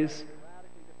ways.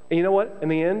 And you know what? In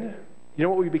the end, you know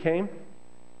what we became?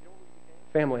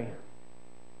 Family.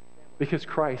 Because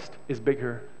Christ is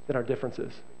bigger than our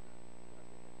differences.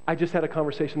 I just had a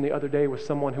conversation the other day with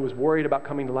someone who was worried about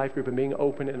coming to life group and being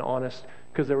open and honest,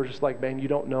 because they were just like, man, you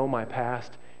don't know my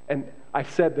past. And I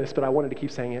said this, but I wanted to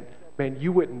keep saying it. Man,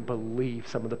 you wouldn't believe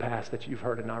some of the past that you've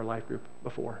heard in our life group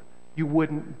before. You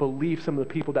wouldn't believe some of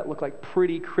the people that look like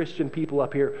pretty Christian people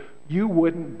up here. You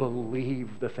wouldn't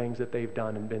believe the things that they've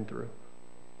done and been through.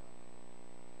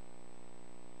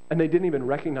 And they didn't even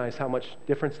recognize how much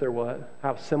difference there was,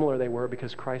 how similar they were,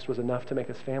 because Christ was enough to make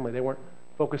us family. They weren't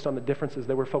focused on the differences.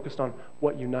 They were focused on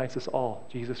what unites us all,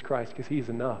 Jesus Christ, because He's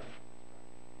enough.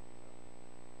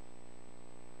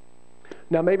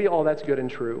 Now, maybe all that's good and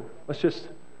true. Let's just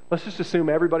assume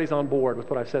everybody's on board with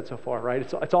what I've said so far, right?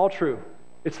 It's all true.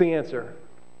 It's the answer.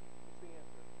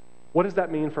 What does that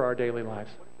mean for our daily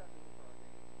lives?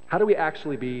 How do we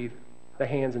actually be the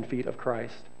hands and feet of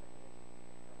Christ?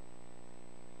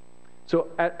 So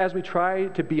as we try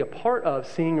to be a part of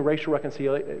seeing racial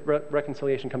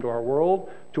reconciliation come to our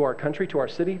world, to our country, to our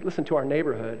city, listen, to our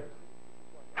neighborhood,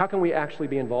 how can we actually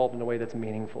be involved in a way that's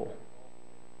meaningful?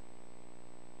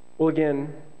 Well,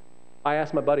 again, I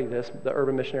asked my buddy this, the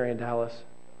urban missionary in Dallas.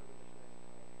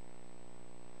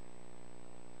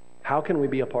 How can we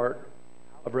be a part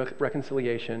of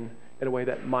reconciliation in a way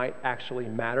that might actually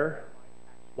matter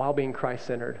while being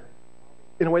Christ-centered,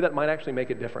 in a way that might actually make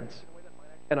a difference?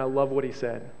 And I love what he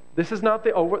said. This is not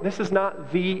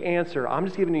the answer. I'm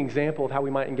just giving an example of how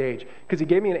we might engage, because he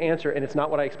gave me an answer, and it's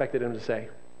not what I expected him to say.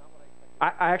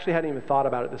 I actually hadn't even thought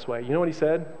about it this way. You know what he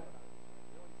said?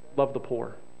 Love the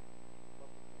poor.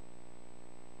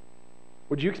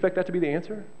 Would you expect that to be the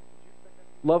answer?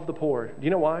 Love the poor. Do you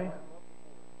know why?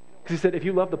 Because he said, if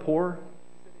you love the poor,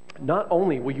 not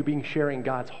only will you be sharing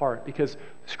God's heart, because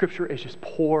Scripture is just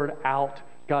poured out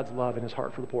God's love in His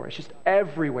heart for the poor. It's just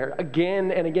everywhere,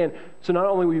 again and again. So not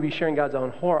only will you be sharing God's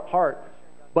own heart,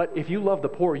 but if you love the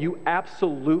poor, you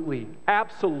absolutely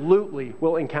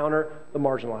will encounter the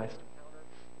marginalized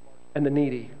and the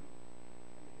needy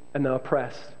and the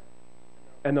oppressed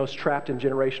and those trapped in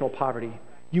generational poverty.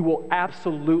 You will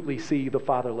absolutely see the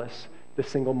fatherless, the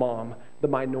single mom, the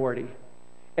minority.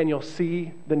 And you'll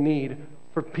see the need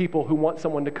for people who want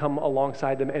someone to come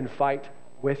alongside them and fight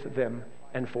with them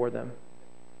and for them.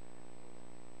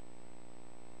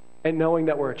 And knowing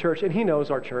that we're a church, and he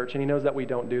knows our church, and he knows that we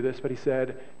don't do this, but he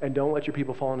said, and don't let your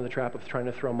people fall into the trap of trying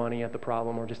to throw money at the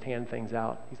problem or just hand things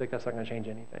out. He's like, that's not going to change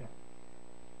anything.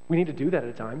 We need to do that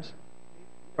at times.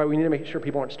 Right? We need to make sure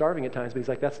people aren't starving at times, but he's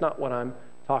like, that's not what I'm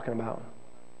talking about.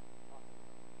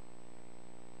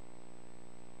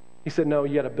 He said, no,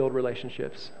 you got to build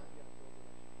relationships.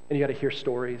 And you got to hear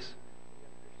stories.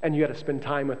 And you got to spend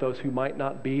time with those who might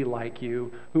not be like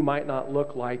you, who might not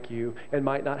look like you, and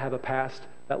might not have a past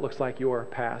that looks like your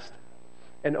past.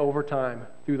 And over time,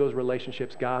 through those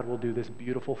relationships, God will do this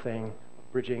beautiful thing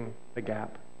of bridging the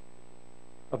gap.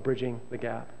 Of bridging the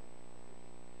gap.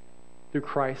 Through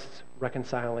Christ's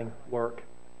reconciling work,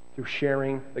 through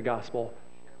sharing the gospel,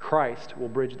 Christ will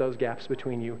bridge those gaps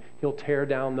between you. He'll tear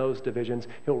down those divisions.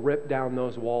 He'll rip down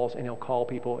those walls, and he'll call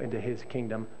people into his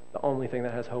kingdom, the only thing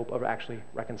that has hope of actually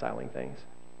reconciling things.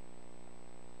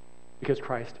 Because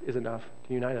Christ is enough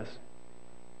to unite us.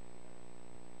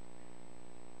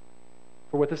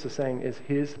 For what this is saying is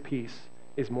his peace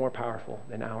is more powerful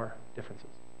than our differences.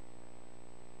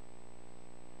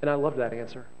 And I love that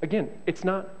answer. Again, it's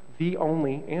not the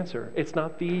only answer. It's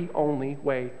not the only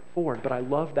way forward, but I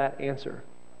love that answer.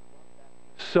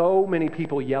 So many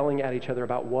people yelling at each other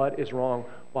about what is wrong,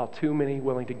 while too many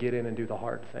willing to get in and do the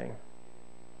hard thing.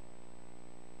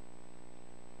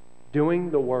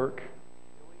 Doing the work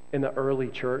in the early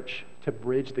church to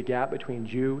bridge the gap between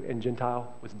Jew and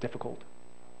Gentile was difficult.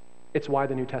 It's why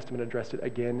the New Testament addressed it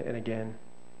again and again.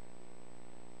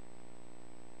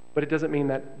 But it doesn't mean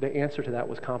that the answer to that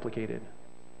was complicated.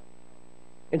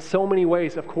 In so many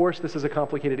ways, of course, this is a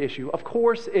complicated issue. Of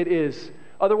course it is.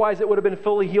 Otherwise, it would have been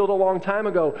fully healed a long time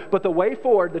ago. But the way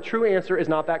forward, the true answer is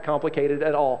not that complicated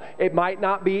at all. It might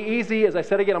not be easy. As I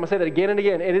said again, I'm going to say that again and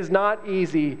again. It is not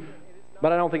easy,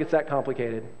 but I don't think it's that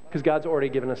complicated because God's already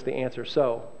given us the answer.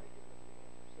 So,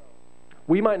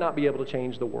 we might not be able to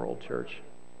change the world, church.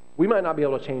 We might not be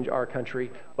able to change our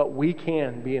country, but we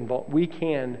can be involved. We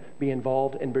can be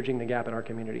involved in bridging the gap in our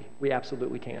community. We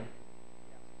absolutely can.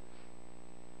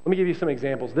 Let me give you some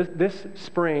examples. This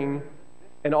spring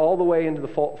and all the way into the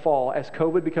fall, as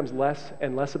COVID becomes less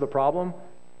and less of a problem,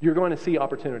 you're going to see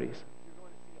opportunities.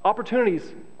 Opportunities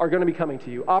are going to be coming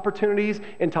to you. Opportunities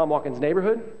in Tom Watkins'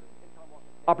 neighborhood.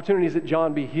 Opportunities at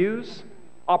John B. Hughes.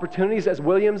 Opportunities as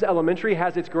Williams Elementary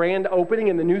has its grand opening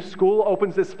and the new school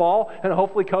opens this fall, and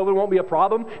hopefully COVID won't be a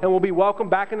problem, and we'll be welcomed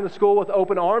back into the school with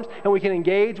open arms, and we can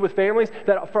engage with families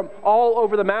that from all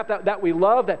over the map that we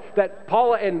love, that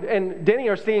Paula and Denny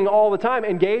are seeing all the time.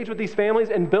 Engage with these families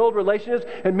and build relationships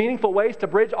and meaningful ways to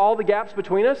bridge all the gaps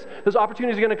between us. Those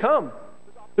opportunities are going to come.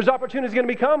 There's opportunities going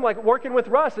to become like working with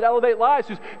Russ at Elevate Lives,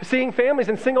 who's seeing families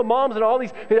and single moms and all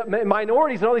these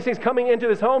minorities and all these things coming into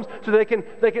his homes so they can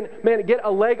get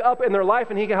a leg up in their life,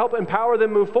 and he can help empower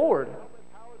them move forward.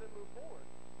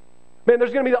 Man,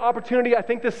 there's going to be the opportunity, I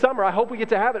think, this summer. I hope we get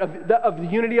to have it of the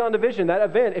Unity on Division, that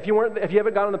event. If you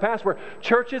haven't gone in the past, where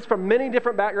churches from many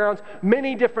different backgrounds,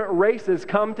 many different races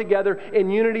come together in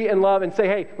unity and love and say,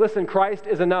 "Hey, listen, Christ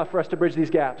is enough for us to bridge these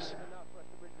gaps."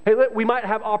 Hey, we might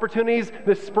have opportunities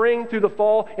this spring through the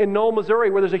fall in Knoll, Missouri,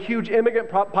 where there's a huge immigrant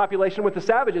population with the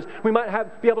Savages. We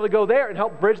might be able to go there and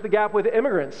help bridge the gap with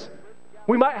immigrants.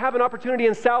 We might have an opportunity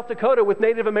in South Dakota with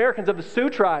Native Americans of the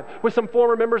Sioux tribe, with some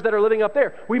former members that are living up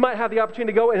there. We might have the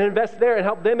opportunity to go and invest there and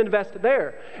help them invest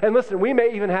there. And listen, we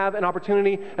may even have an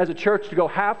opportunity as a church to go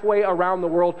halfway around the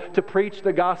world to preach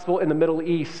the gospel in the Middle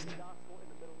East.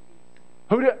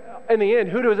 In the end,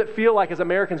 who does it feel like as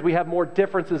Americans we have more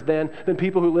differences than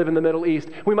people who live in the Middle East?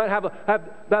 We might have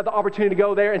the opportunity to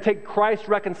go there and take Christ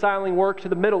reconciling work to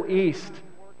the Middle East.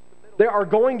 There are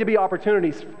going to be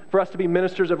opportunities for us to be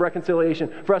ministers of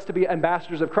reconciliation, for us to be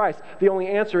ambassadors of Christ. The only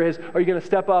answer is, are you going to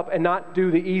step up and not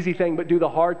do the easy thing, but do the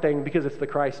hard thing because it's the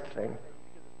Christ thing?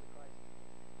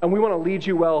 And we want to lead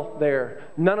you well there.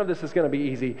 None of this is going to be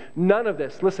easy. None of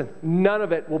this, listen, none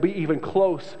of it will be even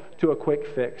close to a quick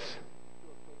fix.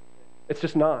 It's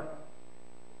just not.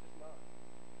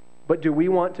 But do we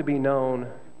want to be known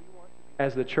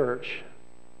as the church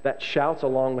that shouts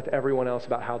along with everyone else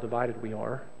about how divided we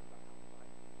are,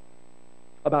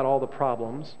 about all the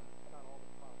problems?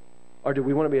 Or do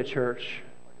we want to be a church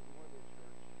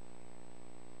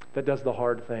that does the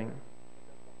hard thing,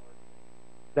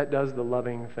 that does the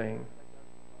loving thing,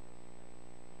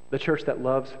 the church that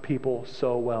loves people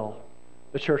so well,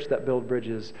 the church that builds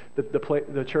bridges,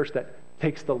 the church that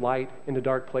takes the light into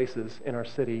dark places in our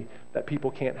city, that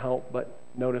people can't help but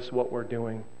notice what we're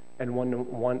doing and wonder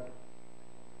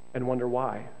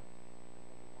why?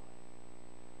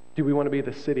 Do we want to be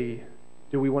the city?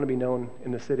 Do we want to be known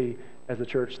in the city as the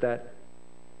church that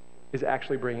is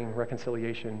actually bringing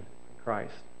reconciliation in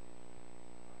Christ?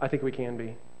 I think we can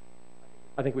be.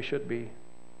 I think we should be.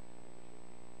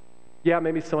 Yeah,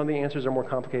 maybe some of the answers are more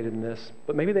complicated than this,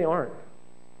 but maybe they aren't.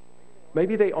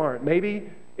 Maybe they aren't. Maybe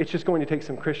it's just going to take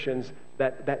some Christians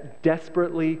that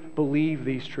desperately believe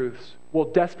these truths, will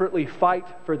desperately fight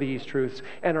for these truths,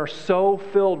 and are so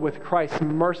filled with Christ's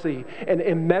mercy and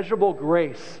immeasurable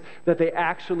grace that they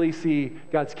actually see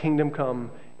God's kingdom come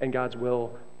and God's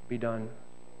will be done.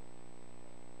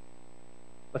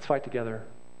 Let's fight together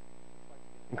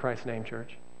in Christ's name,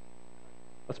 church.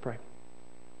 Let's pray.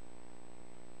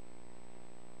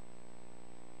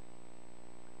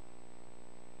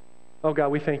 Oh, God,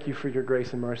 we thank you for your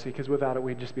grace and mercy, because without it,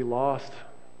 we'd just be lost.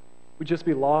 We'd just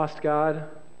be lost, God.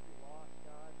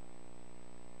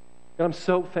 And I'm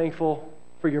so thankful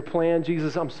for your plan.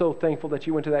 Jesus, I'm so thankful that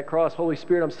you went to that cross. Holy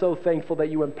Spirit, I'm so thankful that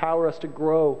you empower us to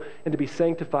grow and to be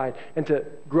sanctified and to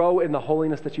grow in the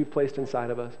holiness that you've placed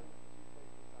inside of us.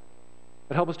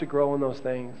 But help us to grow in those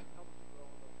things.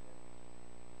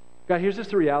 God, here's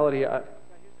just the reality.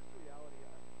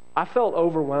 I felt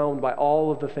overwhelmed by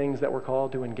all of the things that we're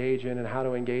called to engage in and how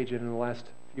to engage in the last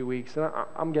few weeks. And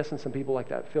I'm guessing some people like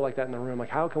that feel like that in the room. Like,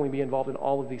 how can we be involved in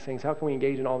all of these things? How can we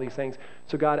engage in all these things?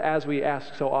 So God, as we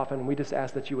ask so often, we just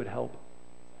ask that you would help.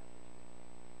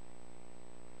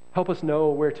 Help us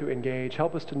know where to engage.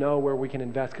 Help us to know where we can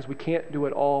invest, because we can't do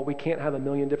it all. We can't have a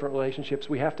million different relationships.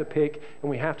 We have to pick and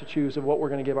we have to choose of what we're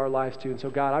going to give our lives to. And so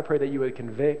God, I pray that you would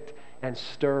convict and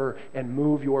stir and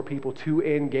move your people to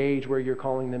engage where you're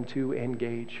calling them to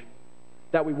engage.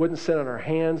 That we wouldn't sit on our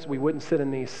hands, we wouldn't sit in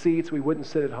these seats, we wouldn't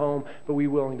sit at home, but we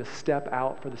willing to step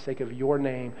out for the sake of your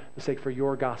name, the sake for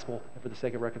your gospel, and for the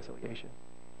sake of reconciliation.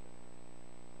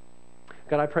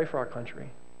 God, I pray for our country.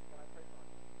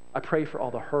 I pray for all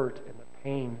the hurt and the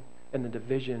pain and the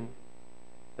division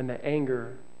and the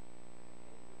anger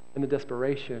and the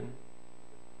desperation.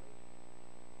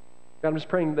 God, I'm just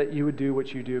praying that you would do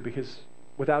what you do, because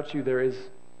without you it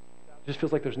just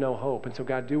feels like there's no hope. And so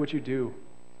God, do what you do.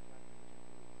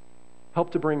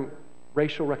 Help to bring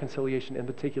racial reconciliation in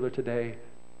particular today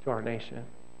to our nation.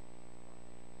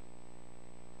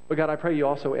 But God, I pray you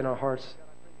also in our hearts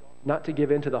not to give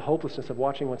in to the hopelessness of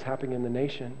watching what's happening in the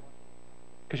nation,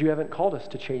 because you haven't called us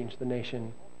to change the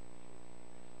nation.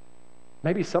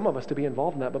 Maybe some of us to be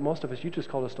involved in that, but most of us, you just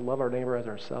called us to love our neighbor as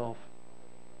ourselves.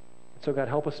 So God,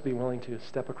 help us to be willing to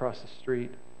step across the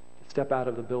street, to step out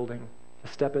of the building,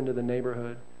 to step into the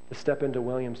neighborhood, to step into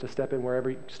Williams, to step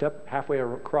in step halfway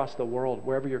across the world,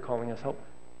 wherever you're calling us.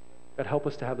 God, help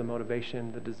us to have the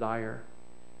motivation, the desire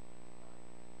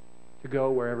to go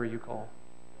wherever you call.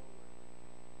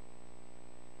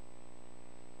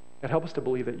 God, help us to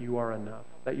believe that you are enough,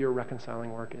 that your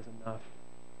reconciling work is enough.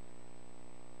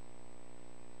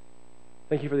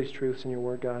 Thank you for these truths in your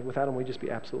word, God. Without them, we'd just be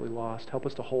absolutely lost. Help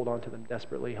us to hold on to them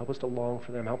desperately. Help us to long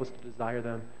for them. Help us to desire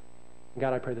them. And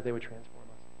God, I pray that they would transform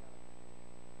us.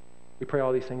 We pray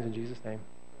all these things in Jesus' name.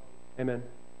 Amen.